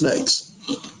 we see snakes.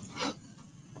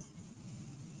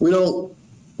 We don't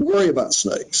worry about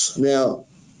snakes. Now,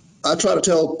 I try to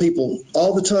tell people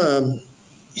all the time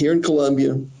here in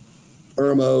Columbia,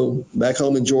 Irmo, back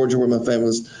home in Georgia where my family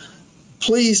is,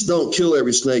 please don't kill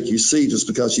every snake you see just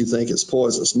because you think it's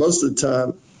poisonous. Most of the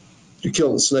time, you're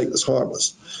killing a snake that's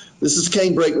harmless. This is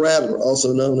canebrake rattler,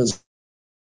 also known as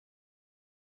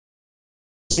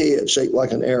head shaped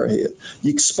like an arrowhead.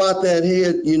 You spot that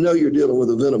head, you know you're dealing with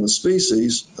a venomous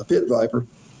species, a pit viper,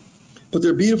 but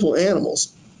they're beautiful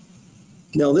animals.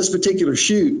 Now, this particular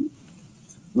shoot,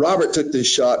 Robert took this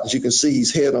shot. As you can see,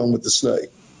 he's head on with the snake.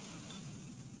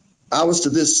 I was to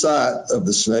this side of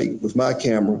the snake with my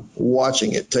camera,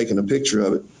 watching it, taking a picture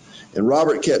of it, and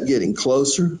Robert kept getting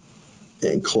closer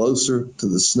and closer to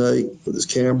the snake with his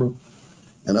camera,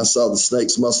 and I saw the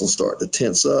snake's muscles start to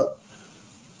tense up.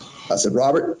 I said,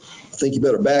 Robert, I think you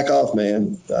better back off,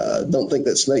 man. Don't think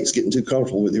that snake's getting too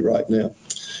comfortable with you right now.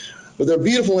 But they're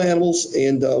beautiful animals,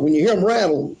 and when you hear them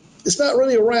rattle, it's not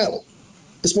really a rattle.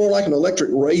 It's more like an electric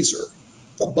razor,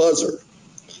 a buzzer.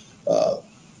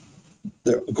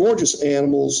 They're gorgeous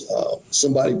animals.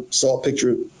 Somebody saw a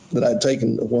picture that I'd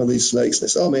taken of one of these snakes, and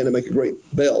they said, oh, man, they make a great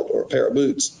belt or a pair of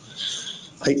boots.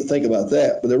 I hate to think about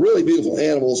that, but they're really beautiful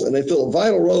animals, and they fill a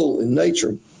vital role in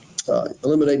nature,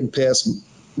 eliminating pests,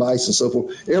 mice, and so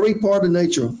forth. Every part of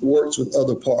nature works with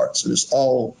other parts, and it's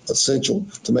all essential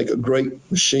to make a great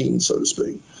machine, so to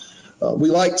speak. We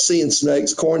like seeing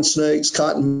snakes, corn snakes,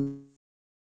 cotton,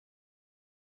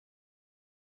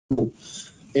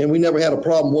 and we never had a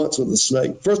problem once with a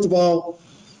snake. First of all,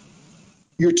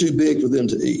 you're too big for them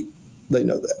to eat. They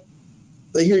know that.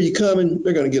 They hear you coming,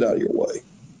 they're going to get out of your way.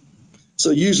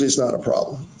 So usually it's not a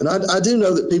problem. And I do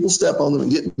know that people step on them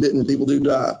and get bitten, and people do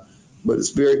die. But it's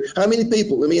very, how many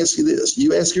people, let me ask you this,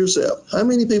 you ask yourself, how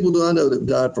many people do I know that have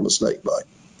died from a snake bite?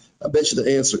 I bet you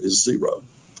the answer is 0.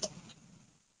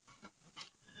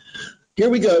 Here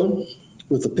we go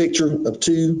with a picture of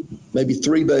 2, maybe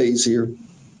 3 bays here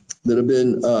that have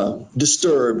been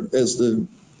disturbed, as the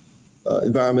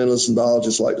environmentalists and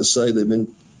biologists like to say. They've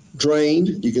been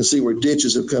drained. You can see where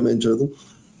ditches have come into them.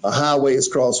 A highway has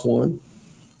crossed one.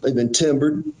 They've been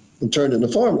timbered and turned into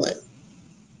farmland.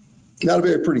 Not a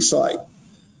very pretty sight.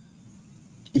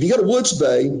 If you go to Woods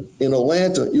Bay in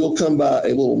Atlanta, you'll come by a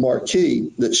little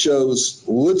marquee that shows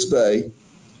Woods Bay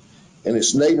and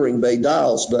its neighboring bay,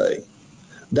 Dials Bay.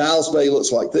 Dials Bay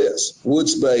looks like this.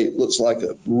 Woods Bay looks like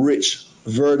a rich,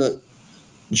 verdant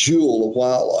jewel of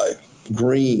wildlife,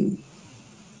 green,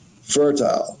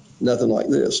 fertile, nothing like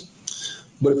this.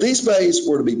 But if these bays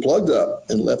were to be plugged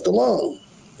up and left alone,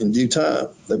 in due time,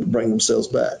 they would bring themselves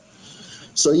back.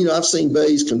 So, you know, I've seen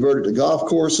bays converted to golf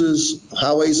courses,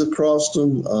 highways have crossed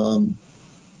them.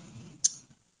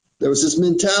 There was this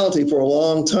mentality for a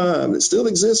long time that still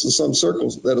exists in some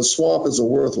circles, that a swamp is a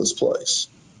worthless place.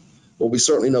 Well, we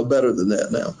certainly know better than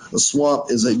that now. A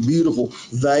swamp is a beautiful,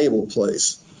 valuable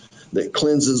place that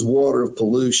cleanses water of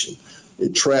pollution.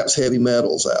 It traps heavy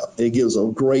metals out. It gives a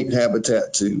great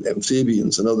habitat to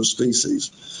amphibians and other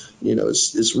species. You know,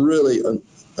 it's really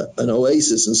an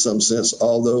oasis in some sense,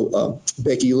 although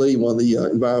Becky Lee, one of the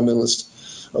environmentalist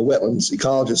wetlands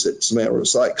ecologists at Savannah River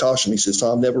Site, cautioned me. He says,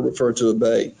 Tom, never refer to a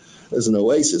bay as an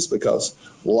oasis, because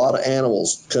a lot of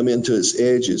animals come into its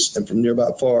edges and from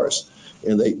nearby forests,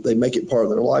 and they make it part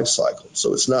of their life cycle.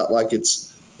 So it's not like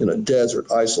it's in a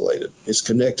desert isolated. It's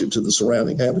connected to the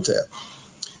surrounding habitat,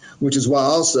 which is why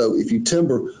also if you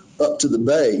timber up to the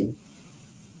bay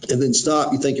and then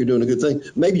stop, you think you're doing a good thing.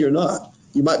 Maybe you're not.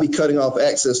 You might be cutting off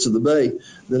access to the bay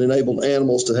that enabled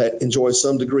animals to enjoy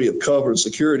some degree of cover and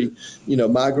security, you know,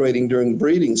 migrating during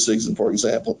breeding season, for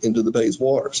example, into the bay's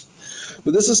waters.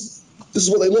 But this is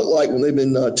what they look like when they've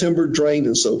been timbered, drained,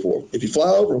 and so forth. If you fly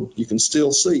over them, you can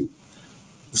still see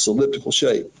this elliptical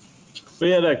shape.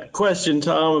 We had a question,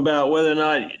 Tom, about whether or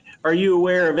not, are you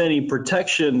aware of any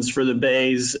protections for the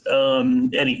bays,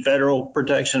 any federal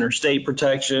protection or state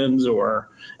protections or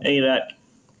any of that?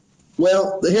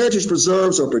 Well, the heritage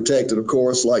preserves are protected, of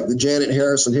course, like the Janet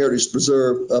Harrison Heritage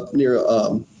Preserve up near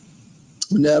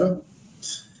Monetta.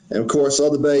 And, of course,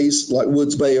 other bays like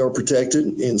Woods Bay are protected,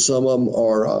 and some of them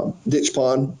are Ditch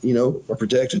Pond, you know, are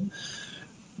protected.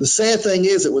 The sad thing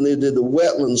is that when they did the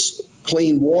Wetlands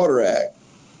Clean Water Act,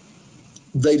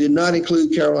 They did not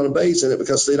include Carolina Bays in it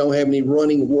because they don't have any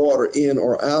running water in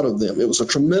or out of them. It was a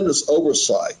tremendous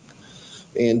oversight.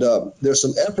 And there's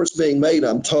some efforts being made,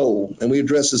 I'm told, and we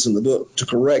address this in the book, to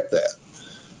correct that.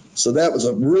 So that was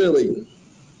a really,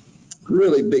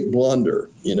 really big blunder,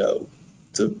 you know,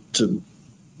 to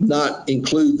not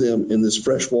include them in this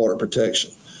freshwater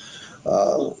protection.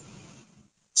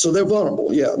 So they're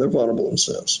vulnerable. Yeah, they're vulnerable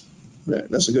themselves.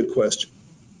 That's a good question.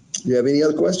 Do you have any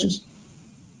other questions?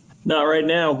 Not right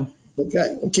now.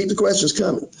 Okay, well, keep the questions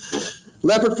coming.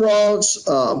 Leopard frogs,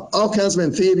 all kinds of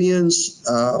amphibians.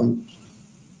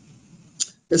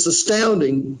 It's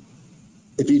astounding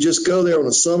if you just go there on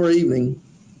a summer evening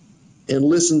and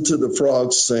listen to the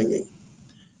frogs singing.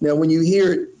 Now, when you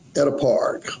hear it at a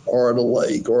park or at a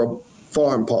lake or a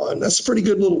farm pond, that's a pretty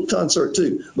good little concert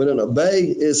too. But in a bay,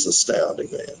 it's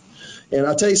astounding, man. And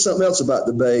I'll tell you something else about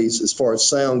the bays as far as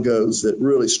sound goes that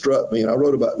really struck me. And I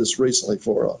wrote about this recently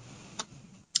for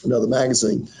another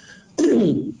magazine.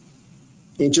 In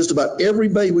just about every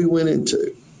bay we went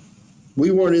into, we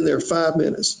weren't in there 5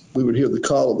 minutes, we would hear the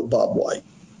call of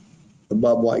the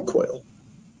bobwhite quail.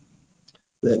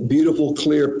 That beautiful,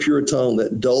 clear, pure tone,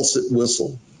 that dulcet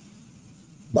whistle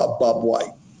by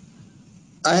bobwhite.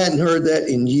 I hadn't heard that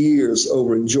in years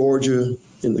over in Georgia,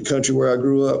 in the country where I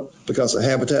grew up, because of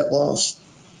habitat loss.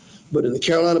 But in the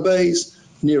Carolina Bays,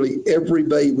 nearly every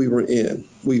bay we were in,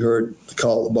 we heard the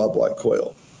call of the bobwhite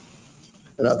quail.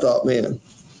 And I thought, man,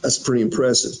 that's pretty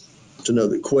impressive to know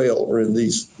that quail are in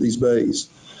these bays.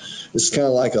 It's kind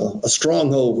of like a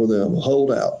stronghold for them, a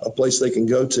holdout, a place they can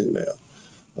go to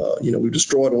now. You know, we've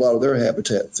destroyed a lot of their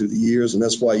habitat through the years, and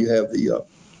that's why you have the,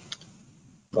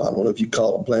 I don't know if you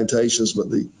call them plantations,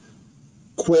 but the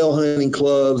quail hunting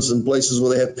clubs and places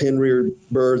where they have pen-reared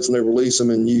birds and they release them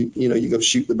and you know, you go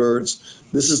shoot the birds.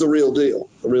 This is the real deal,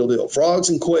 the real deal. Frogs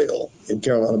and quail in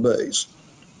Carolina Bays.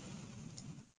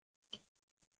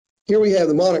 Here we have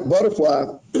the monarch butterfly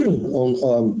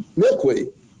on milkweed.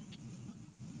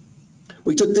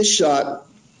 We took this shot,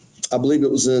 I believe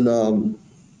it was in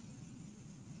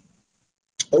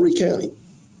Horry County.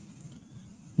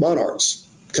 Monarchs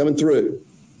coming through,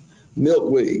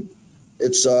 milkweed.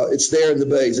 It's there in the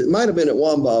bays. It might have been at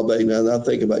Wamball Bay now that I'm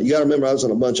thinking about it. You got to remember I was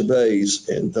on a bunch of bays,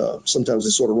 and sometimes they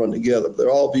sort of run together. But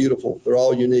they're all beautiful, they're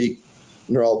all unique,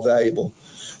 and they're all valuable.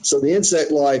 So the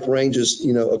insect life ranges,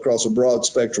 you know, across a broad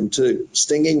spectrum too.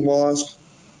 Stinging wasp,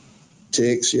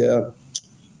 ticks, yeah,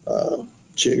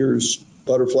 chiggers,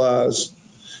 butterflies.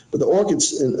 But the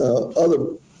orchids and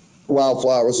other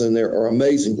wildflowers in there are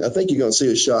amazing. I think you're going to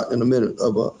see a shot in a minute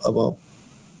of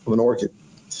an orchid.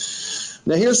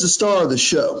 Now here's the star of the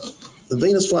show, the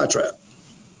Venus flytrap.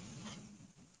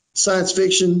 Science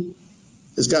fiction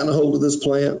has gotten a hold of this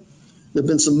plant. There have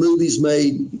been some movies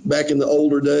made back in the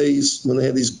older days when they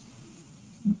had these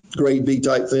grade B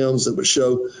type films that would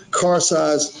show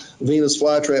car-sized Venus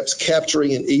flytraps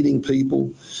capturing and eating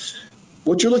people.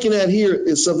 What you're looking at here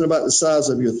is something about the size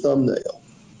of your thumbnail.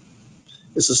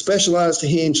 It's a specialized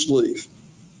hinged leaf.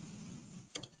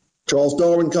 Charles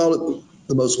Darwin called it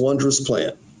the most wondrous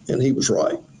plant, and he was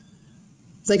right.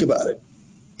 Think about it.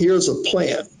 Here's a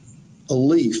plant, a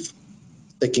leaf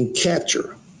that can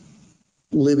capture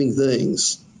living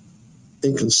things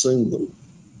and consume them.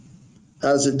 How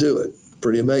does it do it?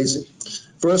 Pretty amazing.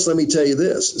 First, let me tell you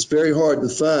this. It's very hard to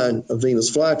find a Venus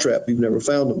flytrap. You've never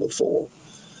found them before.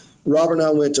 Robert and I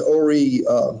went to Horry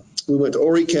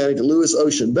County to Lewis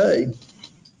Ocean Bay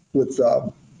with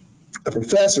a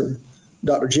professor,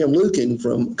 Dr. Jim Lukin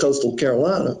from Coastal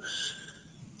Carolina.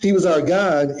 He was our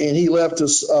guide, and he left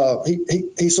us,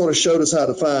 he sort of showed us how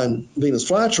to find Venus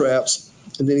flytraps.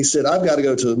 And then he said, I've got to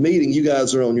go to a meeting. You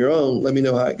guys are on your own. Let me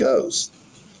know how it goes.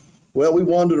 Well, we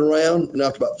wandered around, and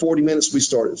after about 40 minutes, we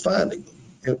started finding them.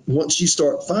 And once you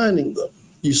start finding them,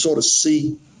 you sort of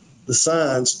see the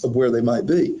signs of where they might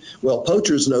be. Well,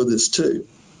 poachers know this too,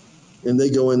 and they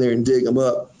go in there and dig them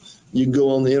up. You can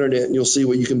go on the internet, and you'll see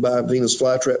where you can buy Venus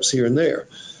flytraps here and there.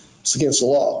 It's against the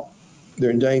law.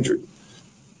 They're endangered.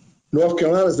 North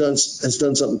Carolina has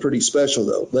done something pretty special,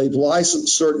 though. They've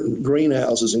licensed certain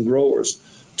greenhouses and growers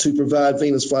to provide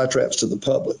Venus flytraps to the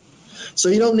public. So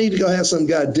you don't need to go have some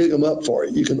guy dig them up for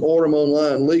you. You can order them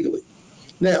online legally.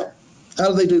 Now, how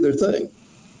do they do their thing?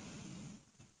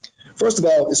 First of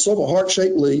all, it's sort of a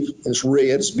heart-shaped leaf, and it's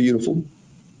red. It's beautiful.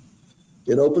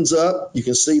 It opens up. You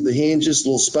can see the hinges,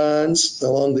 little spines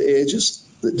along the edges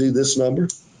that do this number.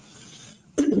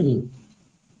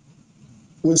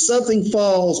 When something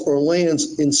falls or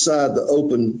lands inside the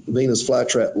open Venus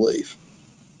flytrap leaf,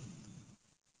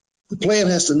 the plant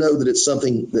has to know that it's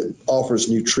something that offers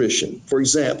nutrition. For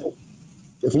example,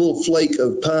 if a little flake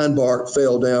of pine bark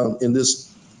fell down in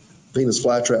this Venus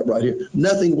flytrap right here,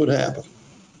 nothing would happen.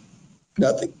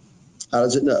 Nothing. How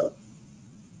does it know?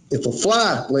 If a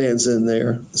fly lands in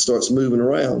there and starts moving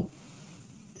around,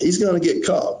 he's going to get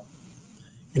caught.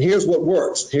 And here's what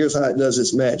works. Here's how it does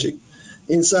its magic.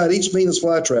 Inside each Venus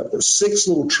flytrap, there's 6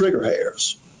 little trigger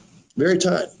hairs, very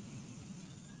tiny.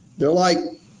 They're like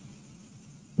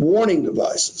warning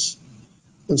devices.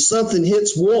 When something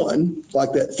hits one,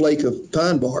 like that flake of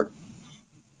pine bark,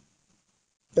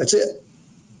 that's it.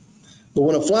 But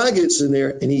when a fly gets in there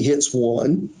and he hits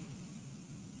one,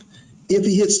 if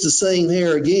he hits the same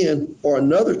hair again or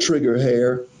another trigger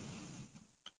hair,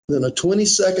 then a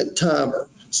 20-second timer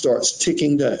starts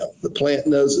ticking down. The plant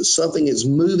knows that something is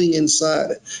moving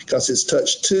inside it because it's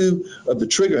touched 2 of the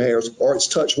trigger hairs or it's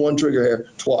touched 1 trigger hair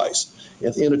twice.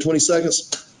 At the end of 20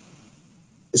 seconds,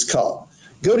 it's caught.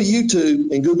 Go to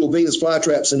YouTube and Google Venus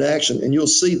flytraps in action and you'll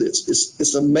see this.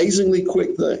 It's an amazingly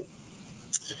quick thing.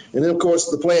 And then, of course,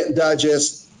 the plant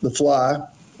digests the fly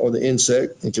or the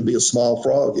insect. It can be a small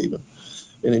frog even.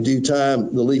 And in due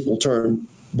time, the leaf will turn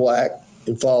black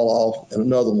and fall off, and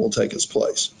another one will take its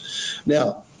place.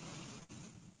 Now,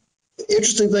 the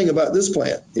interesting thing about this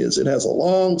plant is it has a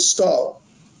long stalk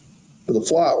for the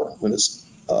flower when it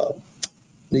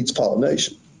needs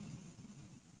pollination.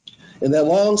 And that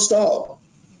long stalk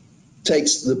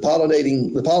takes the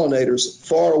pollinators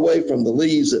far away from the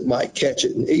leaves that might catch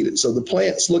it and eat it. So the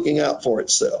plant's looking out for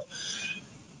itself.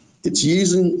 It's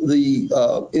using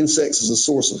the insects as a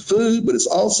source of food, but it's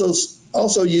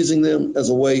also using them as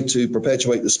a way to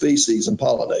perpetuate the species and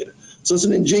pollinate it. So it's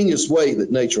an ingenious way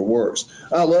that nature works.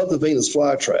 I love the Venus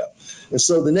flytrap. And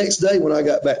so the next day when I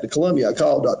got back to Columbia, I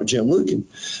called Dr. Jim Lukin,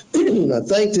 and I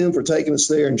thanked him for taking us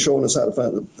there and showing us how to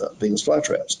find the Venus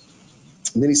flytraps.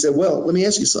 And then he said, well, let me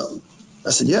ask you something. I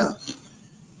said, yeah.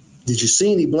 Did you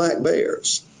see any black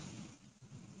bears?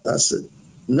 I said,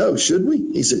 no, should we?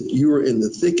 He said, you were in the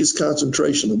thickest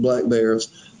concentration of black bears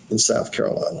in South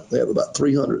Carolina. They have about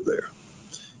 300 there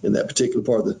in that particular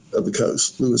part of the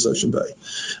coast, Lewis Ocean Bay.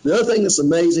 The other thing that's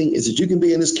amazing is that you can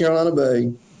be in this Carolina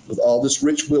Bay with all this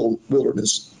rich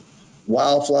wilderness,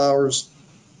 wildflowers,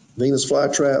 Venus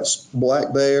flytraps,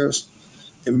 black bears,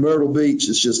 and Myrtle Beach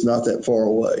is just not that far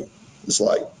away. It's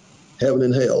like heaven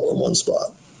and hell in one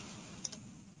spot.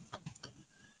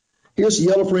 Here's the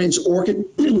yellow fringed orchid.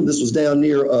 This was down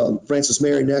near Francis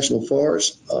Marion National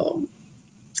Forest.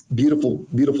 Beautiful,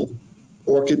 beautiful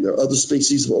orchid. There are other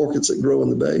species of orchids that grow in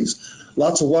the bays.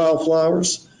 Lots of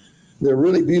wildflowers. They're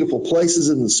really beautiful places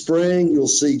in the spring. You'll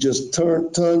see just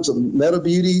tons of meadow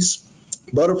beauties,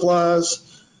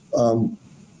 butterflies. I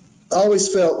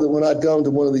always felt that when I'd gone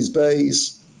to one of these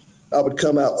bays, I would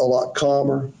come out a lot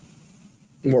calmer,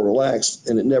 more relaxed,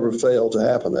 and it never failed to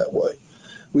happen that way.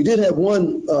 We did have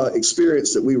one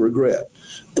experience that we regret.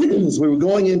 As we were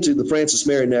going into the Francis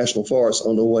Marion National Forest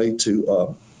on the way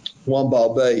to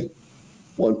Wamball Bay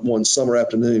one summer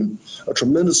afternoon, a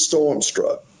tremendous storm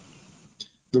struck.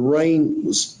 The rain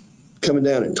was coming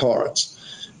down in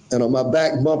torrents, and on my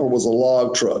back bumper was a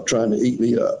log truck trying to eat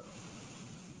me up.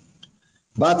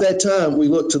 By that time, we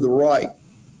looked to the right,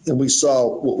 and we saw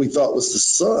what we thought was the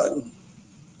sun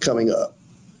coming up.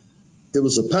 It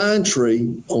was a pine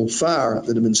tree on fire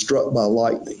that had been struck by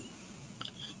lightning.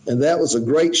 And that was a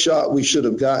great shot we should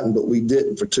have gotten, but we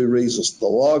didn't for 2 reasons. The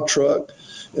log truck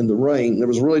and the rain. There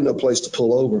was really no place to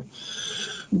pull over.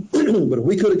 But if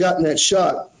we could have gotten that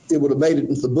shot, it would have made it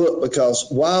into the book, because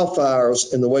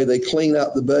wildfires and the way they clean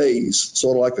out the bays,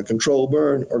 sort of like a controlled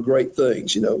burn, are great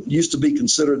things. You know, it used to be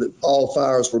considered that all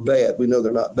fires were bad. We know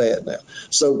they're not bad now.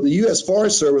 So the U.S.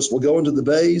 Forest Service will go into the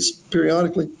bays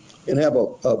periodically and have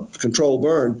a controlled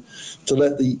burn to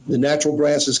let the natural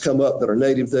grasses come up that are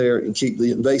native there and keep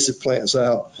the invasive plants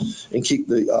out and keep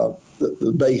the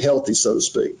bay healthy, so to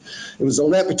speak. It was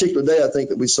on that particular day, I think,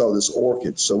 that we saw this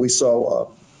orchid. So we saw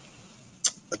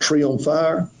a tree on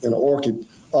fire and an orchid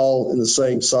all in the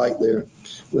same site there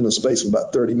within a space of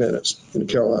about 30 minutes in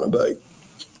the Carolina Bay.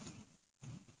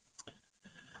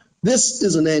 This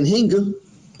is an anhinga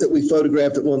that we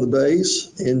photographed at one of the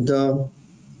bays, and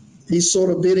he's sort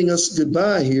of bidding us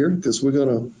goodbye here, because we're going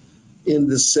to end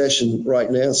this session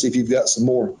right now. See if you've got some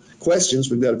more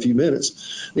questions. We've got a few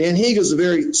minutes. The anhinga is a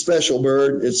very special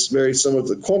bird. It's very similar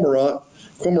to the cormorant.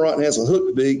 Cormorant has a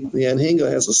hooked beak. The anhinga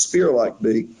has a spear-like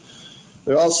beak.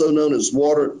 They're also known as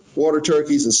water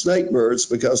turkeys and snake birds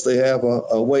because they have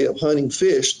a way of hunting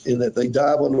fish in that they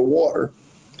dive underwater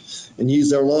and use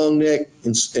their long neck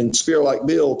and spear-like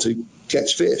bill to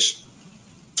catch fish.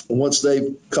 And once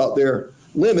they've caught their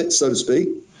limit, so to speak,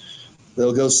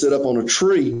 they'll go sit up on a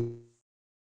tree,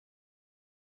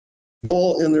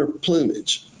 all in their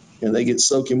plumage, and they get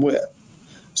soaking wet.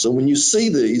 So when you see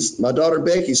these, my daughter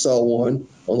Becky saw one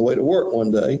on the way to work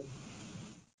one day.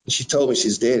 She told me,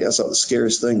 she's, Daddy, I saw the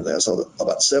scariest thing today. I saw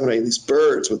about 7 or 8 of these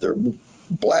birds with their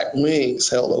black wings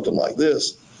held open like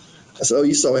this. I said, oh,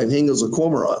 you saw anhingos or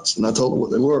cormorants. And I told her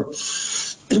what they were.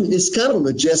 It's kind of a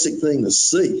majestic thing to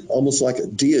see, almost like a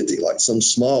deity, like some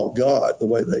small god, the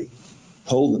way they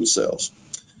hold themselves.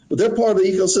 But they're part of the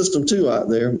ecosystem too out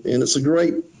there, and it's a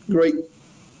great, great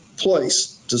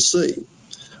place to see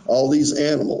all these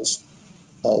animals,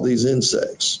 all these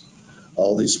insects,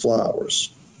 all these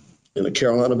flowers in the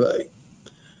Carolina Bay.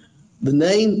 The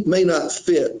name may not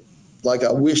fit like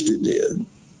I wished it did.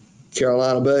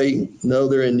 Carolina Bay, no,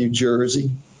 they're in New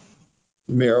Jersey,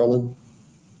 Maryland,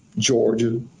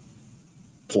 Georgia,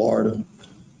 Florida.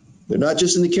 They're not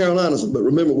just in the Carolinas, but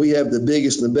remember, we have the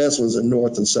biggest and the best ones in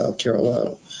North and South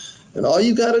Carolina. And all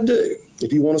you got to do,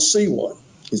 if you want to see one,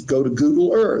 is go to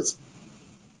Google Earth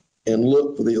and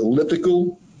look for the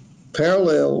elliptical,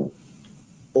 parallel,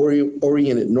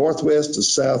 oriented northwest to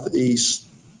southeast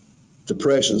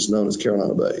depressions known as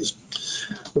Carolina Bays.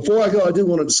 Before I go, I do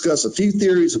want to discuss a few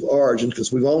theories of origin,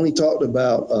 because we've only talked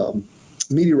about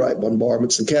meteorite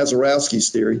bombardments and Kazarowski's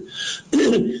theory.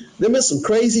 There have been some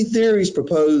crazy theories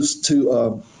proposed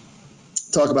to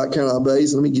talk about Carolina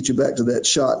Bays. Let me get you back to that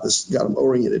shot that's got them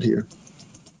oriented here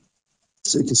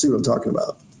so you can see what I'm talking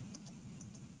about.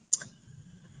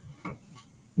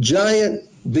 Giant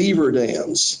beaver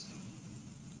dams,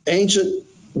 ancient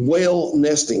whale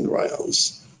nesting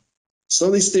grounds. Some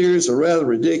of these theories are rather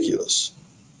ridiculous.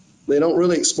 They don't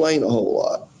really explain a whole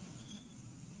lot.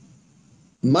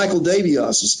 Michael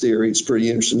Davias's theory is pretty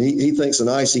interesting. He thinks an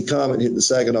icy comet hit the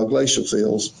Saginaw glacial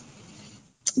fields,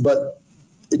 but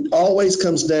it always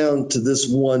comes down to this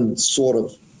one sort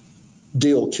of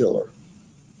deal killer.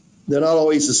 They're not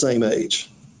always the same age.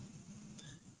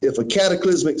 If a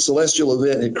cataclysmic celestial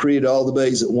event had created all the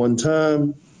bays at one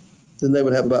time, then they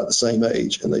would have about the same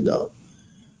age, and they don't.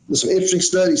 There's some interesting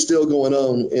studies still going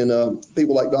on, and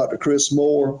people like Dr. Chris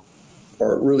Moore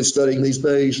are really studying these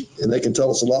bays, and they can tell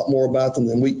us a lot more about them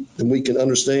than we can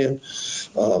understand.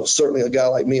 Certainly a guy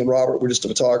like me and Robert, we're just a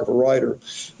photographer, writer,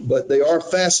 but they are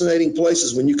fascinating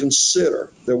places when you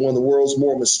consider they're one of the world's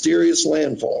more mysterious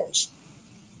landforms.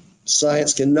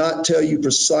 Science cannot tell you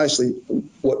precisely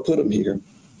what put them here,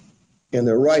 and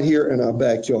they're right here in our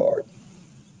backyard.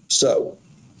 So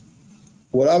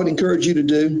what I would encourage you to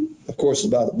do, of course, is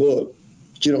buy the book.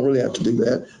 But you don't really have to do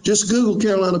that. Just Google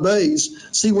Carolina Bays,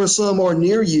 see where some are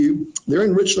near you. They're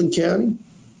in Richland County.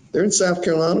 They're in South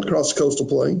Carolina, across the coastal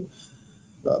plain,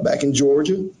 back in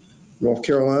Georgia, North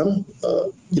Carolina.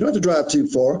 You don't have to drive too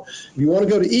far. If you want to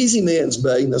go to Easy Man's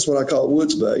Bay, that's what I call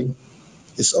Woods Bay.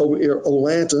 It's over near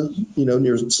Olanta,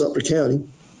 near Sumter County,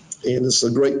 and it's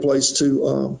a great place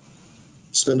to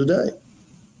spend a day.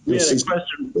 We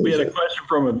had a question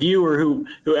from a viewer who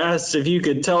asked if you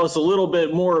could tell us a little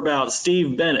bit more about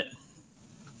Steve Bennett.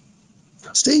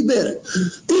 Steve Bennett,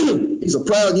 he's a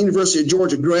proud University of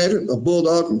Georgia graduate, a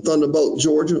Bulldog from Thunderbolt,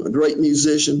 Georgia, a great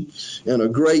musician and a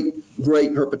great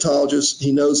herpetologist.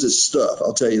 He knows his stuff,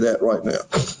 I'll tell you that right now.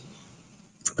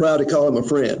 Proud to call him a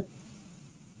friend.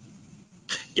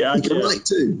 Gotcha. He can write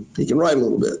too. He can write a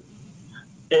little bit.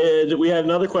 And we had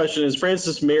another question. Is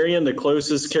Francis Marion the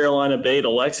closest Carolina Bay to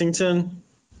Lexington?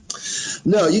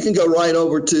 No, you can go right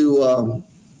over to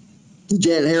the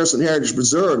Janet Harrison Heritage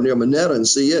Preserve near Monetta and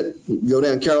see it. You can go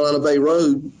down Carolina Bay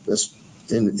Road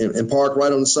and park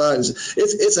right on the side.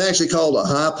 It's actually called a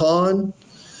high pond.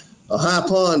 A high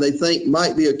pond they think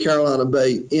might be a Carolina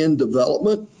Bay in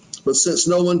development, but since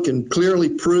no one can clearly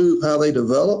prove how they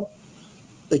develop,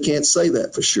 they can't say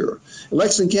that for sure.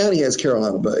 Lexington County has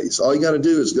Carolina Bays. All you got to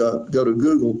do is go to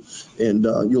Google, and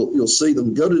you'll see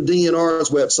them. Go to DNR's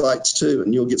websites too,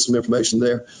 and you'll get some information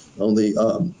there on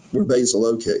the where bays are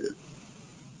located.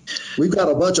 We've got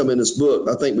a bunch of them in this book.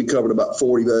 I think we covered about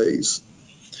 40 bays.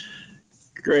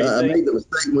 Great. I made the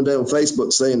mistake one day on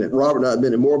Facebook saying that Robert and I had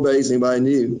been in more bays than anybody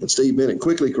knew, and Steve Bennett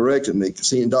quickly corrected me because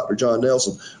he and Dr. John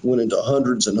Nelson went into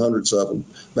hundreds and hundreds of them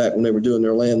back when they were doing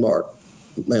their landmark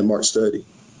study.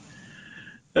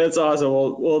 That's awesome.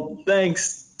 Well,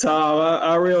 thanks, Tom.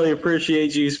 I really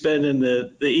appreciate you spending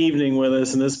the evening with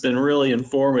us, and it's been really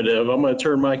informative. I'm going to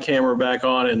turn my camera back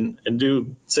on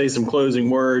and say some closing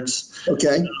words.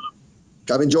 Okay.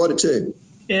 I've enjoyed it too.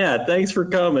 Yeah, thanks for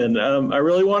coming. I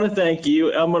really want to thank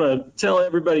you. I'm going to tell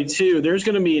everybody too, there's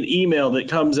going to be an email that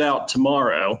comes out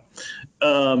tomorrow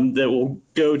that will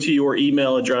go to your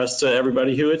email address to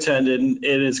everybody who attended. And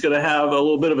it's going to have a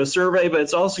little bit of a survey, but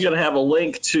it's also going to have a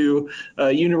link to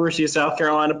University of South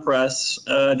Carolina Press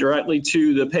directly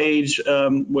to the page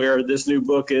where this new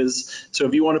book is. So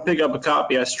if you want to pick up a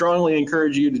copy, I strongly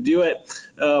encourage you to do it.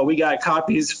 We got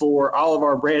copies for all of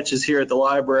our branches here at the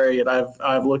library, and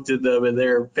I've looked at them, and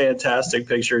they're fantastic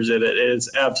pictures in it. It is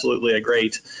absolutely a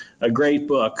great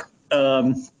book.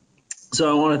 So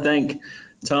I want to thank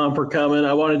Tom for coming.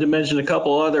 I wanted to mention a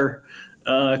couple other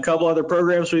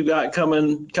programs we've got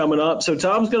coming up. So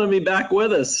Tom's going to be back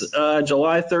with us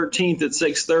July 13th at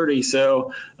 6:30.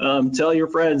 So tell your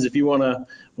friends if you want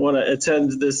to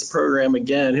attend this program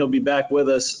again. He'll be back with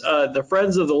us. The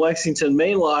Friends of the Lexington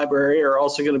Main Library are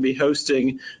also going to be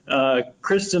hosting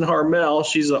Kristen Harmel.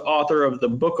 She's the author of the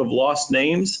Book of Lost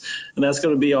Names, and that's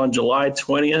going to be on July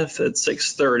 20th at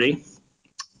 6:30.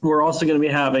 We're also going to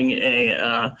be having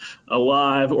a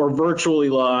live or virtually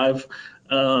live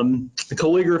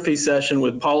calligraphy session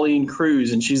with Pauline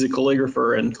Cruz, and she's a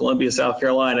calligrapher in Columbia, South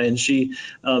Carolina, and she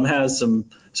has some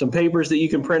papers that you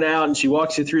can print out, and she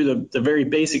walks you through the very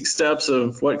basic steps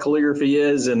of what calligraphy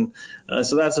is, and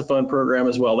so that's a fun program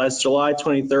as well. That's July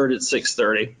 23rd at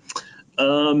 6:30.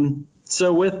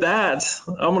 So with that,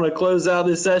 I'm going to close out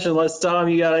this session. Unless, Tom,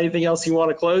 you got anything else you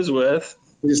want to close with?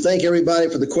 Just thank everybody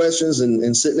for the questions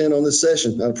and sitting in on this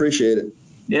session. I appreciate it.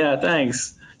 Yeah,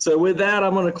 thanks. So with that,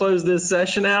 I'm going to close this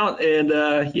session out,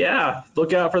 and yeah,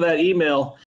 look out for that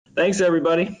email. Thanks,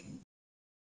 everybody.